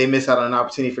they miss out on an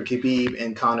opportunity for Khabib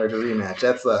and Conor to rematch.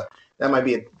 That might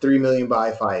be a $3 million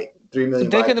buy fight. $3 million.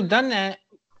 They could have done that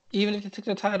even if they took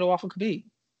the title off of Khabib.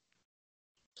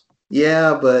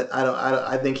 Yeah, but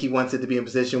I think he wants it to be in a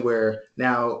position where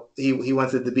now he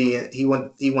wants it to be he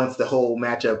wants the whole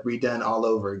matchup redone all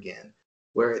over again,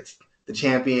 where it's the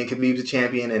champion, Khabib's the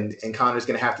champion, and Conor's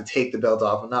gonna have to take the belt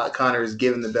off. Not Conor's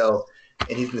given the belt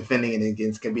and he's defending it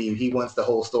against Khabib. He wants the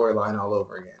whole storyline all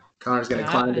over again. Conor's gonna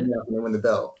climb the mountain and win the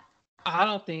belt. I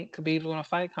don't think Khabib's gonna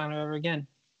fight Conor ever again.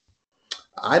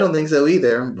 I don't think so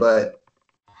either, but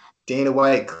Dana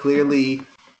White clearly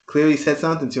said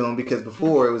something to him because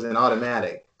before it was an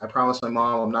automatic. I promised my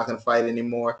mom I'm not going to fight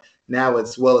anymore. Now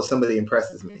it's, well, if somebody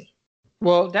impresses me.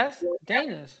 Well, that's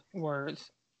Dana's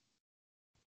words.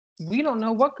 We don't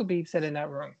know what Khabib said in that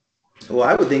room. Well,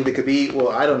 I would think that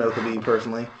Khabib, I don't know Khabib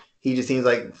personally. He just seems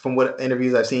like, from what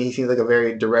interviews I've seen, he seems like a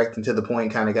very direct and to the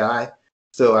point kind of guy.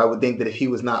 So I would think that if he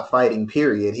was not fighting,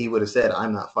 period, he would have said,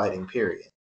 I'm not fighting, period.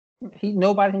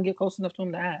 Nobody can get close enough to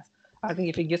him to ask. I think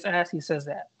if he gets asked, he says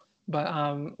that.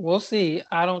 But we'll see.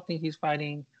 I don't think he's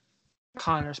fighting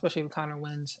Conor, especially if Conor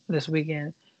wins this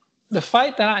weekend. The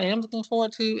fight that I am looking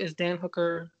forward to is Dan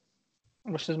Hooker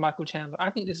versus Michael Chandler. I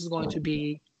think this is going to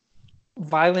be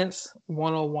violence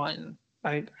 101.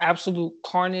 Like absolute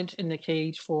carnage in the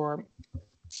cage for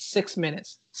 6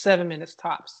 minutes, 7 minutes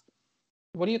tops.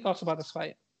 What are your thoughts about this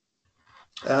fight?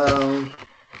 Um,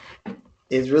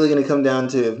 it's really going to come down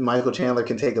to if Michael Chandler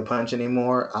can take a punch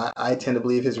anymore. I tend to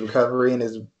believe his recovery and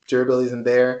his durability isn't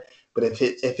there. But if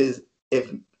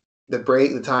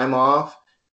the time off,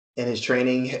 and his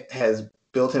training has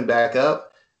built him back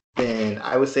up, then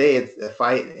I would say it's a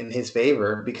fight in his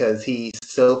favor because he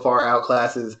so far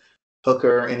outclasses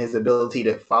Hooker in his ability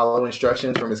to follow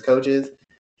instructions from his coaches,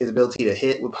 his ability to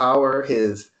hit with power,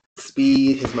 his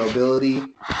speed, his mobility.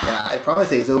 And I'd probably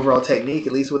say his overall technique,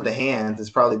 at least with the hands, is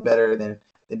probably better than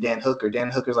Dan Hooker.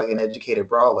 Dan Hooker's like an educated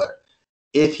brawler.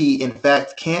 If he, in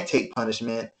fact, can't take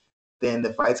punishment, then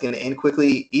the fight's going to end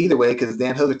quickly either way because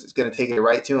Dan Hooker's going to take it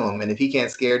right to him. And if he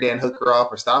can't scare Dan Hooker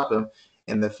off or stop him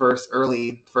in the first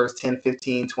 10,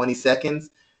 15, 20 seconds,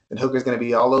 then Hooker's going to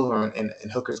be all over him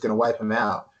and Hooker's going to wipe him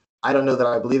out. I don't know that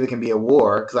I believe it can be a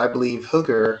war because I believe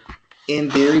Hooker,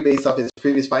 in theory, based off his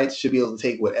previous fights, should be able to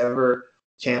take whatever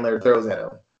Chandler throws at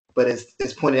him. But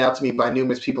it's pointed out to me by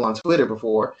numerous people on Twitter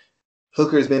before,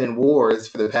 Hooker's been in wars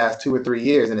for the past 2 or 3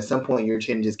 years, and at some point your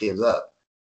chin just gives up.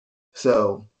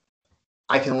 So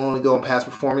I can only go on past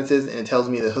performances, and it tells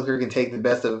me that Hooker can take the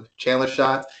best of Chandler's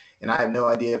shots, and I have no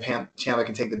idea if Chandler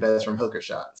can take the best from Hooker's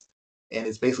shots. And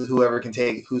it's basically whoever can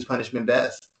take whose punishment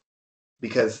best.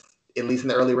 Because at least in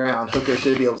the early round, Hooker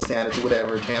should be able to stand it to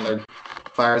whatever Chandler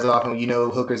fires off, and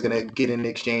Hooker's going to get in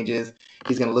exchanges.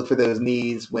 He's going to look for those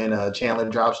knees when Chandler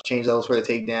drops change levels for the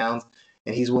takedowns,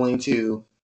 and he's willing to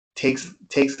take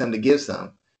some to give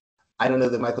some. I don't know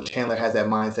that Michael Chandler has that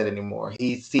mindset anymore.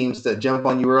 He seems to jump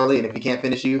on you early, and if he can't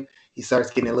finish you, he starts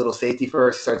getting a little safety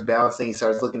first. He starts balancing. He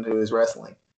starts looking to his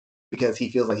wrestling because he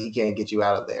feels like he can't get you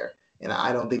out of there. And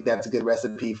I don't think that's a good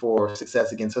recipe for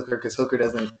success against Hooker because Hooker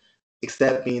doesn't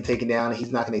accept being taken down, and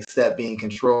he's not going to accept being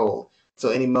controlled. So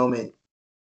any moment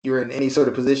you're in any sort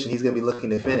of position, he's going to be looking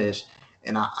to finish.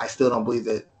 And I still don't believe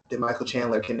that Michael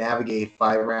Chandler can navigate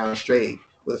 5 rounds straight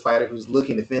with a fighter who's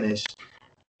looking to finish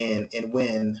and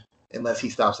win unless he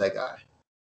stops that guy.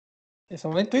 It's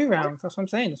only 3 rounds. That's what I'm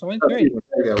saying. It's only 3.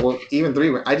 There you go. Well, even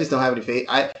 3, I just don't have any faith.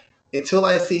 Until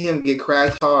I see him get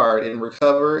cracked hard and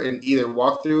recover and either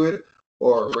walk through it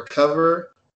or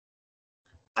recover,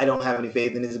 I don't have any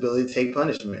faith in his ability to take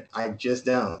punishment. I just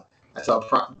don't. I saw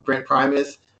Brent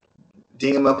Primus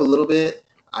ding him up a little bit.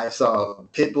 I saw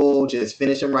Pitbull just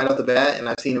finish him right off the bat, and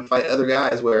I've seen him fight other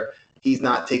guys where he's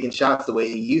not taking shots the way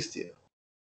he used to.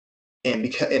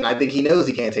 And I think he knows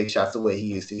he can't take shots the way he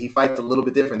used to. He fights a little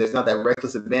bit different. There's not that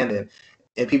reckless abandon.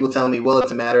 And people telling me, well,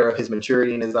 it's a matter of his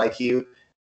maturity and his IQ.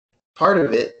 Part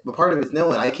of it's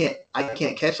knowing I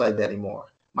can't catch like that anymore.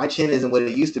 My chin isn't what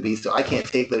it used to be, so I can't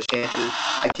take those chances.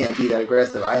 I can't be that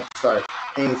aggressive. I have to start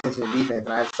paying attention to defense,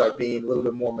 and I have to start being a little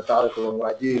bit more methodical in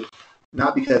what I do.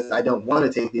 Not because I don't want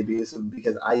to take the abuse, but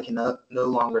because I cannot no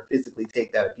longer physically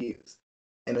take that abuse.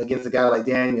 And against a guy like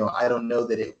Daniel, I don't know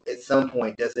that it at some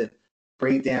point doesn't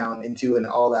break down into an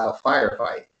all-out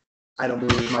firefight. I don't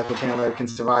believe Michael Chandler can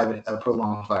survive a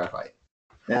prolonged firefight.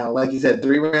 Now, like you said,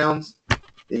 3 rounds,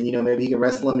 then maybe he can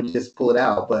wrestle him and just pull it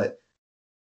out. But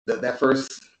that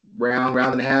first round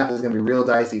and a half is going to be real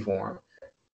dicey for him.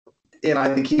 And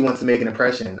I think he wants to make an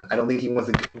impression. I don't think he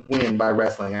wants to win by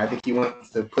wrestling. I think he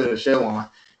wants to put a show on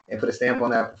and put a stamp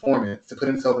on that performance to put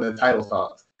himself in the title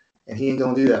talks. And he ain't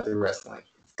going to do that through wrestling.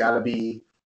 It's got to be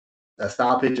a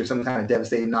stoppage or some kind of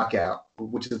devastating knockout,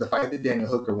 which is the fight that Daniel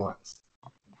Hooker wants.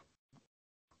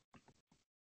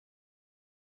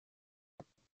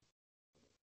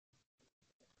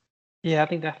 Yeah, I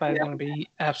think that fight is going to be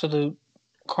absolute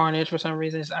carnage for some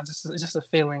reason. It's just a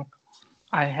feeling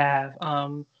I have.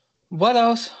 What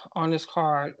else on this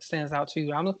card stands out to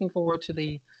you? I'm looking forward to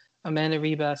the Amanda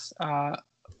Ribas,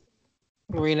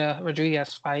 Marina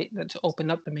Rodriguez fight to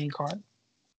open up the main card.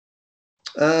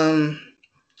 I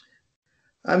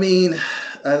mean,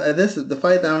 this is the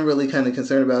fight that I'm really kind of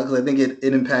concerned about because I think it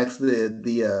impacts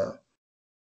the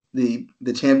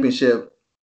championship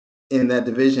in that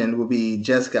division will be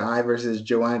Jessica Eye versus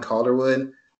Joanne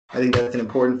Calderwood. I think that's an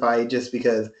important fight just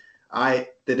because the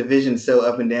division's so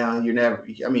up and down.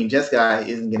 Jessica Eye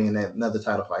isn't getting another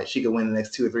title fight. She could win the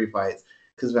next 2 or 3 fights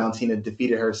because Valentina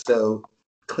defeated her so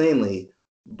cleanly.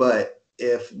 But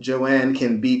if Joanne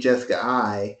can beat Jessica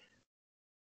Eye,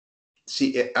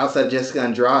 outside Jessica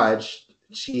Andrade,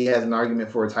 she has an argument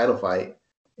for a title fight.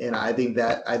 And I think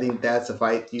that's a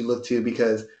fight you look to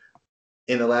because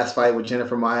in the last fight with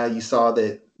Jennifer Maia, you saw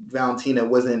that Valentina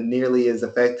wasn't nearly as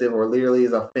effective or nearly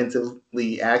as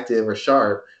offensively active or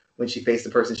sharp when she faced a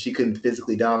person she couldn't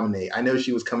physically dominate. I know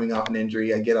she was coming off an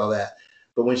injury. I get all that.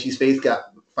 But when she's faced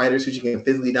got fighters who she can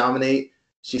physically dominate,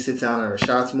 she sits down on her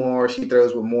shots more. She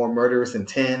throws with more murderous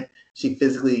intent. She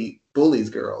physically bullies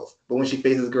girls. But when she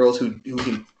faces girls who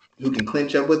can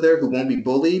clinch up with her, who won't be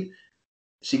bullied,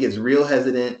 she gets real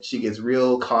hesitant. She gets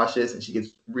real cautious, and she gets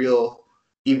real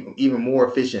even more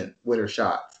efficient with her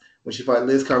shots. When she fought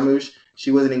Liz Carmouche,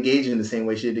 she wasn't engaging in the same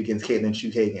way she did against Caitlin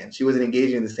Chukagian. She wasn't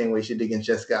engaging in the same way she did against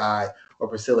Jessica Eye or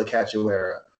Priscilla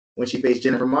Cachoeira. When she faced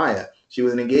Jennifer Maia, she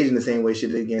wasn't engaging the same way she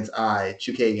did against Eye,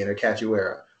 Chukagian, or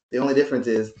Cachoeira. The only difference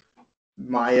is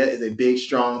Maia is a big,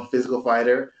 strong, physical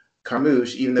fighter.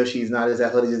 Carmouche, even though she's not as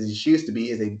athletic as she used to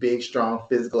be, is a big, strong,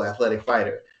 physical, athletic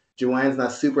fighter. Joanne's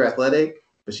not super athletic,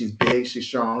 but she's big, she's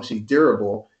strong, she's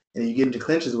durable. And you get into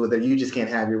clinches with her, you just can't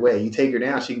have your way. You take her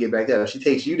down, she can get back up. If she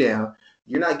takes you down,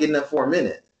 you're not getting up for a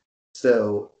minute.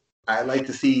 So I like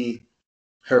to see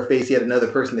her face yet another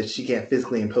person that she can't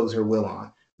physically impose her will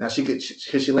on. Now, could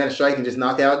she land a strike and just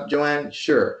knock out Joanne?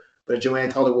 Sure. But if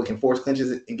Joanne Calderwood can force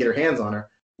clinches and get her hands on her,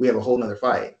 we have a whole nother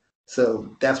fight.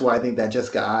 So that's why I think that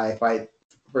Jessica Eye fight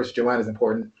versus Joanne is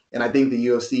important. And I think the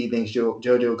UFC thinks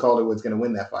JoJo Calderwood's going to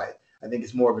win that fight. I think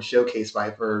it's more of a showcase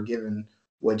fight for her, given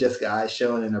what Jessica Eye has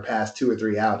shown in her past 2 or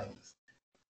 3 outings.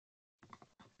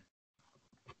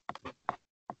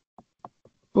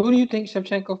 Who do you think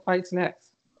Shevchenko fights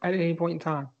next at any point in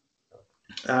time?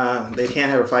 They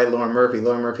can't have her fight Lauren Murphy.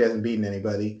 Lauren Murphy hasn't beaten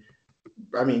anybody.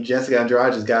 I mean, Jessica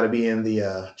Andrade has got to be in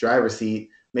the driver's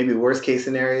seat. Maybe worst case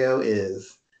scenario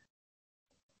is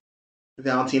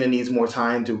Valentina needs more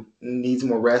rest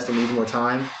and needs more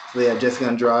time. So they have Jessica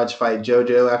Andrade fight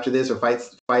JoJo after this, or fight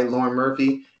Lauren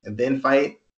Murphy and then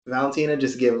fight Valentina.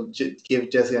 Just give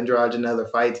Jessica Andrade another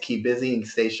fight to keep busy and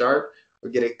stay sharp, or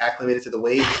get acclimated to the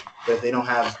weight. But if they don't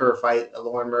have her fight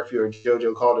Lauren Murphy or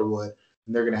JoJo Calderwood,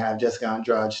 then they're going to have Jessica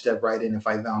Andrade step right in and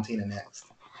fight Valentina next.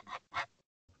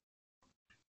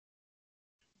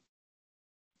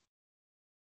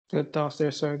 Good thoughts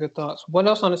there, sir. Good thoughts. What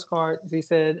else on this card? He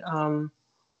said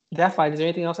that fight. Is there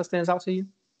anything else that stands out to you?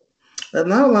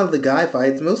 Not a lot of the guy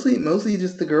fights. Mostly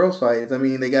just the girls fights. I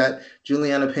mean, they got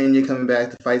Juliana Pena coming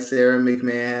back to fight Sarah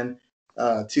McMahon.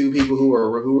 2 people who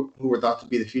were thought to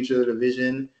be the future of the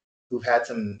division, who've had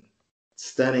some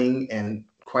stunning and,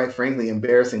 quite frankly,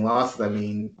 embarrassing losses. I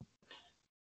mean,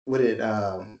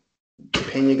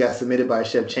 Pena got submitted by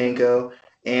Shevchenko,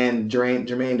 and Germaine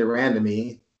de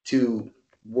Randamie, 2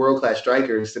 world-class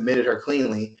strikers, submitted her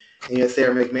cleanly. And you have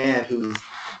Sarah McMahon, who's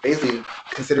basically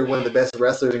considered one of the best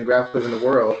wrestlers and grapplers in the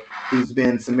world, who's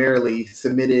been summarily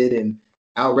submitted and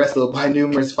out-wrestled by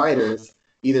numerous fighters,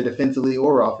 either defensively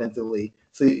or offensively.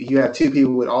 So you have 2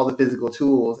 people with all the physical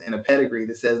tools and a pedigree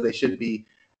that says they should be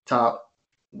top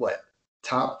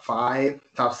 5,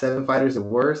 top 7 fighters at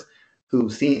worst, who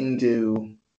seem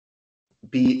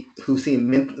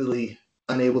mentally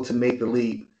unable to make the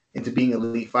leap into being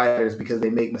elite fighters because they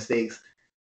make mistakes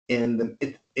in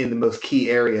the most key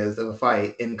areas of a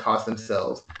fight and cost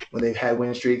themselves when they've had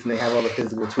win streaks and they have all the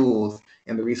physical tools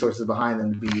and the resources behind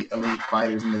them to be elite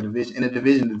fighters in a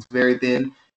division that's very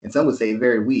thin and some would say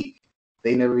very weak.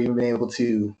 They've never even been able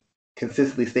to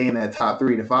consistently stay in that top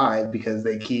 3 to 5 because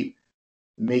they keep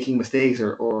making mistakes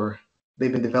or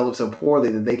they've been developed so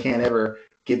poorly that they can't ever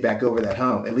get back over that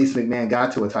hump. At least McMahon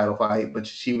got to a title fight, but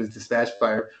she was dispatched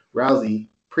by Rousey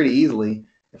pretty easily.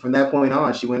 And from that point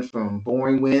on, she went from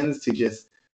boring wins to just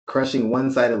crushing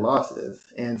one-sided losses.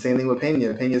 And same thing with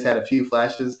Pena. Pena's had a few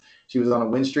flashes. She was on a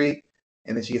win streak,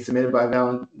 and then she gets submitted by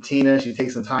Valentina. She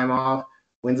takes some time off,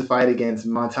 wins a fight against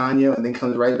Montano, and then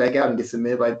comes right back out and gets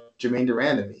submitted by Germaine de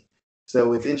Randamie.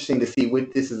 So it's interesting to see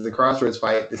this is a crossroads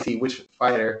fight, to see which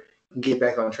fighter can get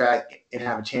back on track and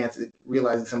have a chance at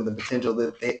realizing some of the potential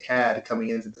that they had coming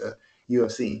into the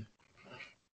UFC.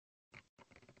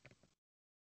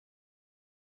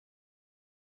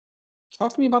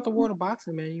 Talk to me about the world of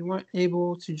boxing, man. You weren't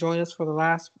able to join us for the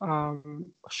last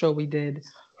show we did.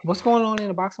 What's going on in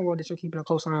the boxing world that you're keeping a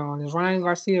close eye on? Is Ryan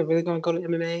Garcia really going to go to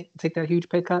MMA and take that huge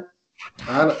pay cut?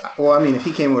 If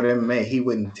he came over to MMA, he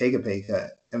wouldn't take a pay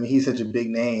cut. I mean, he's such a big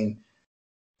name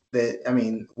that, I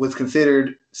mean, what's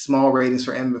considered small ratings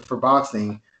for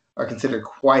boxing are considered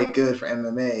quite good for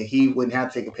MMA. He wouldn't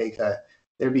have to take a pay cut.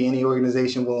 There'd be any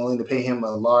organization willing to pay him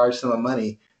a large sum of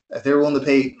money. If they're willing to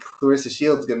pay Clarissa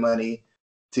Shields good money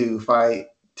to fight,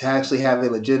 to actually have a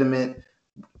legitimate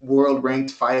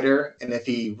world-ranked fighter, and if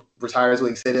he retires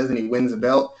what he said is and he wins a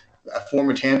belt, a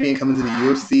former champion coming to the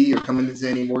UFC or coming into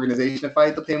any organization to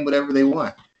fight, they'll pay him whatever they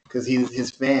want because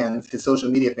his fans, his social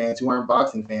media fans who aren't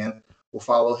boxing fans, will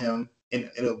follow him,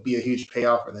 and it'll be a huge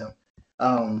payoff for them.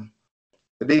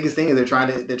 The biggest thing is they're trying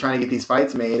to get these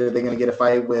fights made. Are they going to get a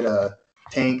fight with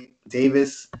Tank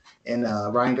Davis and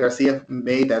Ryan Garcia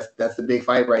made? That's the big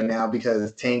fight right now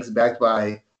because Tank's backed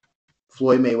by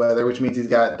Floyd Mayweather, which means he's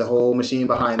got the whole machine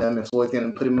behind him, and Floyd's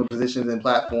going to put him in positions and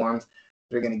platforms.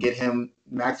 They're going to get him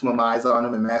maximum eyes on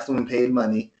him and maximum paid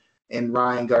money. And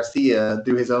Ryan Garcia,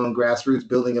 through his own grassroots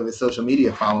building of his social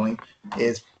media following,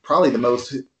 is probably the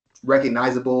most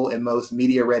recognizable and most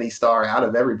media ready star out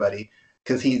of everybody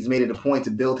because he's made it a point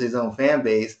to build his own fan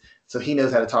base. So he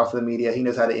knows how to talk to the media. He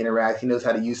knows how to interact. He knows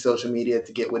how to use social media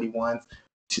to get what he wants,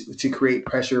 to create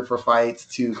pressure for fights,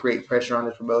 to create pressure on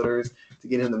his promoters, to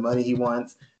get him the money he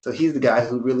wants. So he's the guy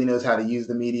who really knows how to use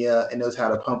the media and knows how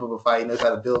to pump up a fight, knows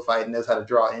how to build a fight, and knows how to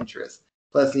draw interest.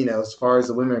 Plus, as far as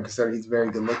the women are concerned, he's very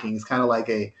good looking. He's kind of like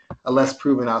a less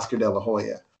proven Oscar De La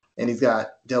Hoya. And he's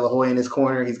got De La Hoya in his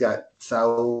corner. He's got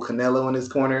Saul Canelo in his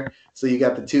corner. So you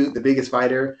got the biggest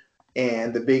fighter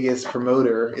and the biggest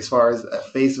promoter as far as a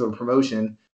face of a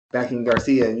promotion backing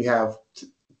Garcia. And you have,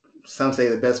 some say,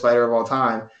 the best fighter of all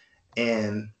time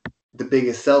and the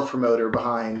biggest self-promoter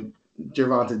behind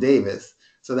Gervonta Davis.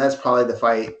 So that's probably the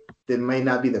fight that may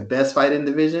not be the best fight in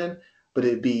the division, but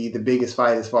it'd be the biggest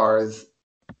fight as far as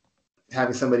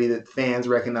having somebody that fans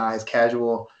recognize,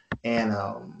 casual and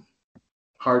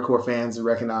hardcore fans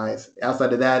recognize.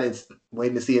 Outside of that, it's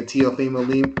waiting to see if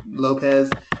Teofimo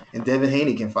Lopez and Devin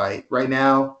Haney can fight. Right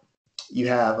now, you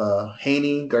have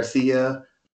Haney, Garcia,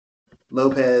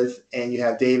 Lopez, and you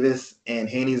have Davis. And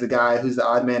Haney's the guy who's the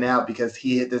odd man out because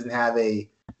he doesn't have a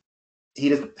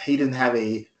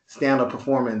standout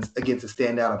performance against a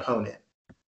standout opponent.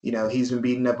 He's been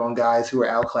beating up on guys who are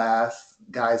outclassed,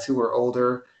 guys who are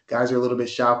older, guys who are a little bit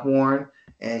shop worn,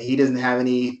 and he doesn't have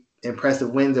any impressive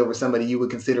wins over somebody you would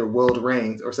consider world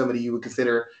ranked or somebody you would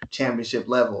consider championship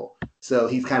level. So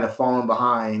he's kind of fallen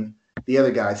behind the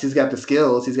other guys. He's got the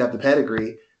skills, he's got the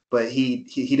pedigree, but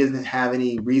he doesn't have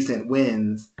any recent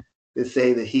wins that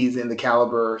say that he's in the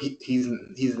caliber, he's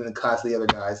in the class of the other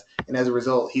guys. And as a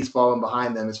result, he's fallen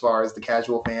behind them as far as the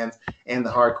casual fans and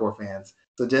the hardcore fans.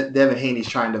 So Devin Haney's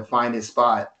trying to find his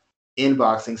spot in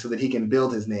boxing so that he can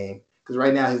build his name. Because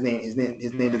right now his name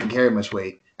doesn't carry much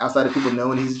weight. Outside of people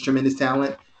knowing he's a tremendous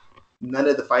talent, none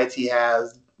of the fights he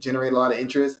has generate a lot of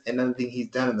interest, and none of the things he's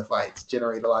done in the fights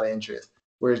generate a lot of interest.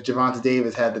 Whereas Gervonta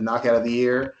Davis had the knockout of the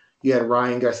year. You had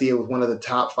Ryan Garcia with one of the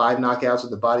top 5 knockouts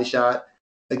with the body shot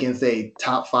against a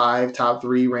top 5, top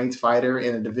 3 ranked fighter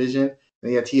in a division.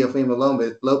 And you had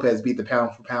Teofimo Lopez beat the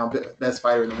pound for pound best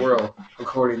fighter in the world,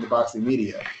 according to boxing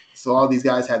media. So all these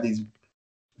guys have these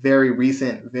very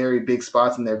recent, very big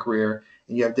spots in their career.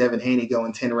 And you have Devin Haney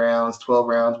going 10 rounds, 12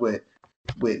 rounds with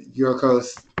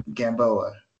Yurkos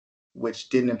Gamboa, which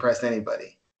didn't impress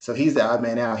anybody. So he's the odd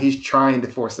man out. He's trying to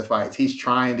force the fights. He's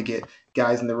trying to get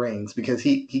guys in the rings because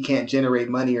he can't generate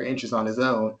money or interest on his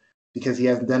own because he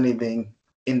hasn't done anything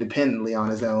independently on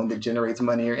his own that generates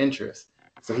money or interest.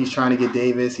 So he's trying to get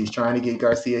Davis, he's trying to get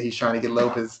Garcia, he's trying to get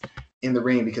Lopez in the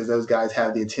ring because those guys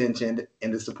have the attention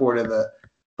and the support of the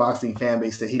boxing fan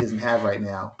base that he doesn't have right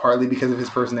now, partly because of his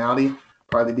personality,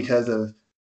 partly because of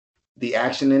the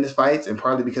action in his fights, and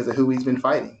partly because of who he's been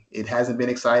fighting. It hasn't been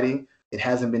exciting. It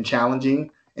hasn't been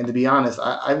challenging. And to be honest,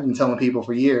 I've been telling people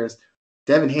for years,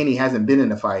 Devin Haney hasn't been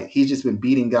in a fight. He's just been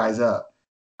beating guys up.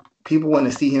 People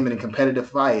want to see him in a competitive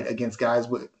fight against guys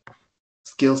with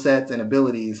skill sets and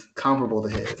abilities comparable to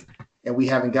his. And we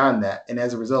haven't gotten that. And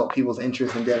as a result, people's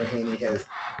interest in Devin Haney has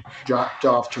dropped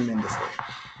off tremendously.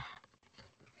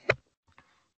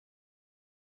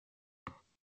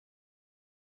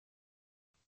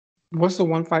 What's the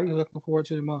one fight you're looking forward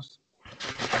to the most?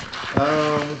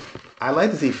 I'd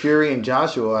like to see Fury and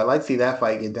Joshua. I'd like to see that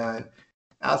fight get done.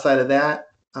 Outside of that,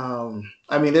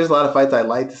 there's a lot of fights I'd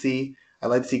like to see. I'd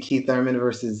like to see Keith Thurman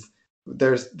versus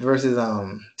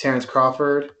Terrence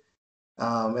Crawford.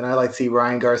 And I'd like to see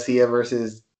Ryan Garcia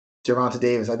versus Gervonta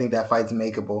Davis. I think that fight's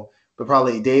makeable. But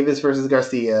probably Davis versus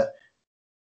Garcia,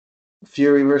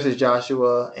 Fury versus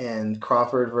Joshua, and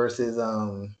Crawford versus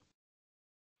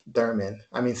Thurman.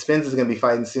 Spence is going to be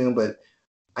fighting soon, but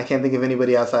I can't think of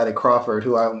anybody outside of Crawford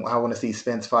who I want to see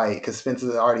Spence fight because Spence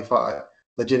has already fought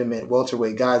legitimate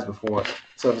welterweight guys before.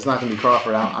 So if it's not going to be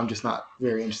Crawford, I'm just not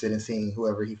very interested in seeing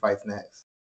whoever he fights next.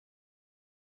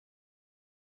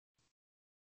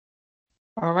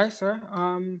 All right, sir. Why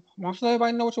don't you let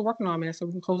everybody know what you're working on, man, so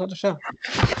we can close out the show?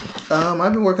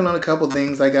 I've been working on a couple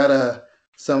things. I got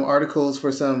some articles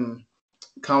for some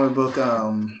comic book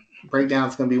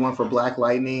breakdowns. Going to be one for Black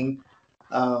Lightning.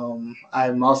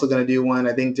 I'm also going to do one,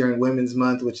 I think, during Women's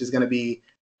Month, which is going to be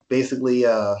basically,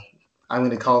 I'm going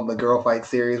to call it the Girl Fight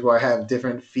series, where I have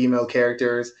different female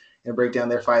characters and break down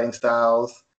their fighting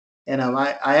styles. And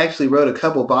I actually wrote a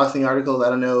couple boxing articles. I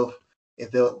don't know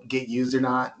if they'll get used or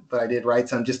not, but I did write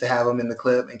some just to have them in the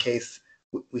clip in case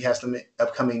we have some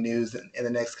upcoming news in the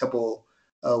next couple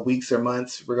weeks or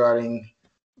months regarding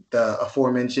the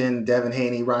aforementioned Devin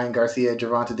Haney, Ryan Garcia,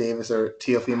 Gervonta Davis, or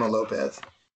Teofimo Lopez.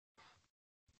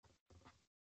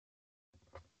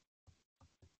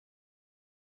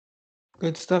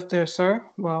 Good stuff there, sir.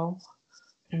 Well,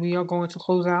 we are going to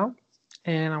close out,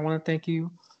 and I want to thank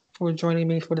you for joining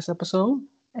me for this episode.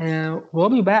 And we'll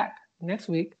be back next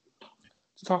week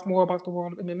to talk more about the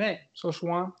world of MMA. So,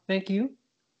 Schwan, thank you.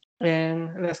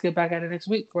 And let's get back at it next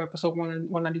week for episode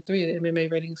 193 of the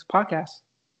MMA Ratings Podcast.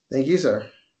 Thank you, sir.